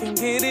I can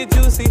get it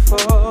juicy for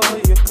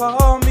you.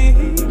 Call me,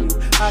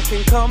 I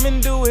can come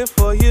and do it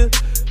for you.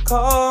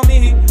 Call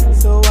me,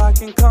 so I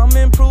can come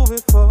and prove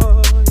it for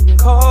you.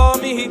 Call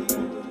me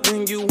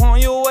when you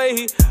on your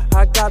way.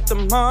 I got the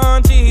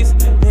munchies,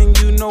 and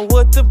you know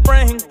what to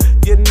bring.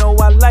 You know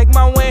I like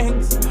my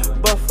wings,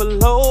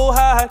 buffalo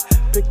hot.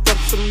 Picked up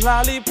some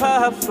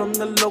lollipops from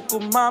the local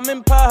mom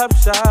and pop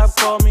shop.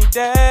 Call me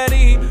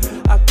daddy,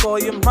 I call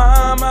you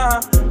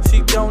mama.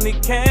 She don't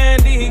eat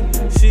candy,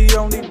 she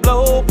only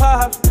blow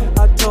pops.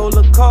 I told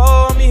her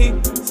call me,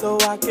 so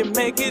I can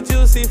make it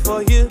juicy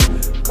for you.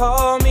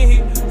 Call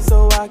me,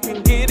 so I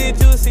can get it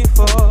juicy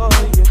for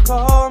you.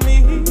 Call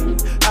me,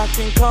 I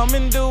can come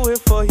and do it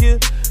for you.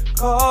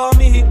 Call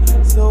me,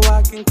 so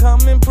I can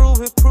come and prove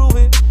it,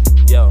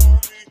 Yo,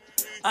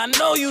 I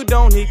know you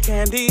don't eat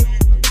candy,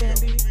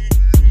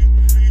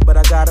 but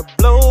I gotta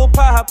blow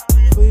pop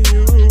for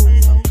you.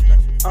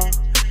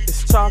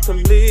 It's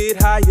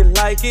chocolate, how you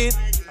like it?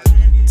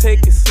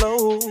 Take it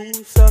slow,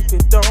 suck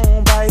it,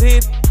 don't bite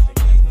it.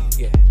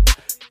 Yeah.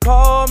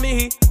 Call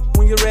me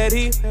when you're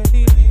ready.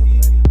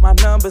 My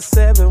number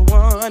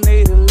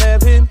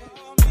 71811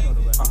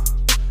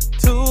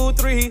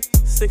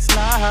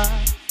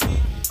 2369.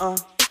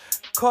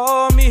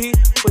 Call me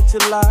what you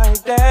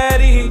like,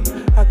 daddy.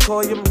 I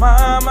call you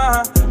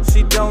mama.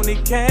 She don't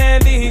eat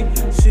candy,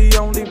 she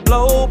only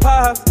blow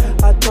pops.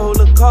 I told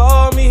her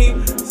call me,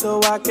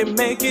 so I can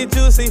make it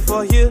juicy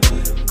for you.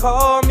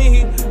 Call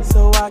me,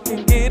 so I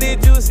can get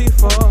it juicy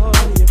for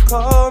you.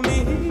 Call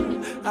me,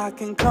 I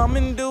can come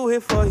and do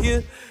it for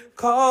you.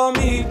 Call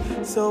me,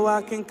 so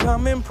I can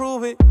come and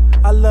prove it.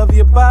 I love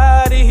your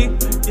body,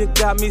 you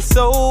got me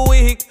so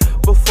weak.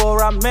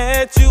 Before I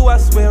met you, I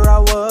swear I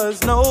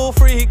was no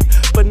freak.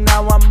 But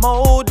now I'm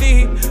OD,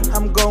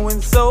 I'm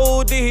going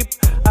so deep.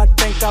 I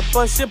think I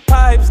bust your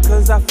pipes,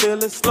 cause I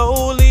feel it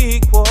slowly.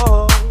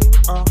 Whoa,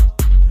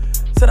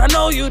 Said I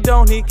know you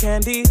don't eat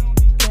candy,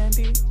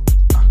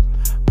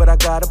 but I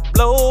gotta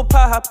blow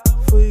pop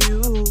for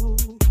you.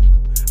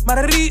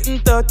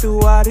 Maritinta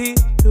tuari,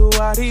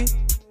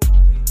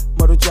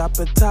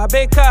 Marujapa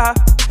tabeka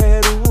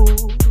Peru.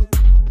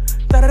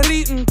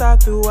 Taritinta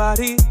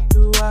tuari,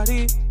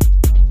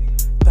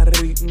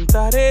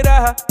 Taritinta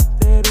rera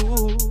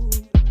Peru.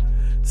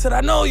 Said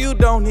I know you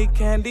don't eat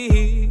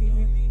candy,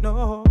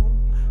 no,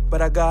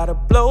 but I gotta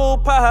blow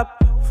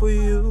pop for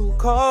you.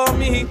 Call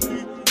me,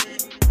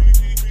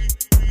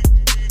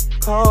 yeah.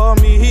 Call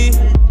me,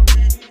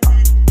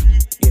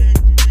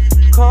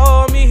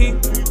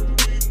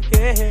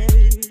 yeah.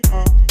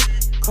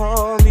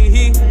 Call me, call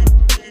me,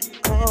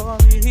 call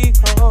me,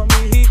 call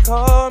me,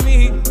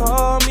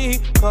 call me,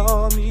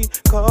 call me,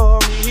 call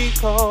me,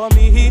 call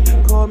me,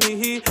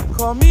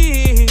 call me,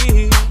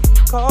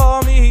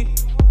 call me, call me,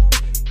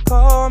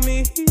 call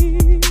me,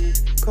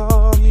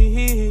 call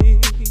me,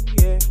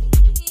 yeah.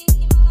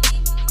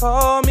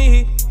 Call me.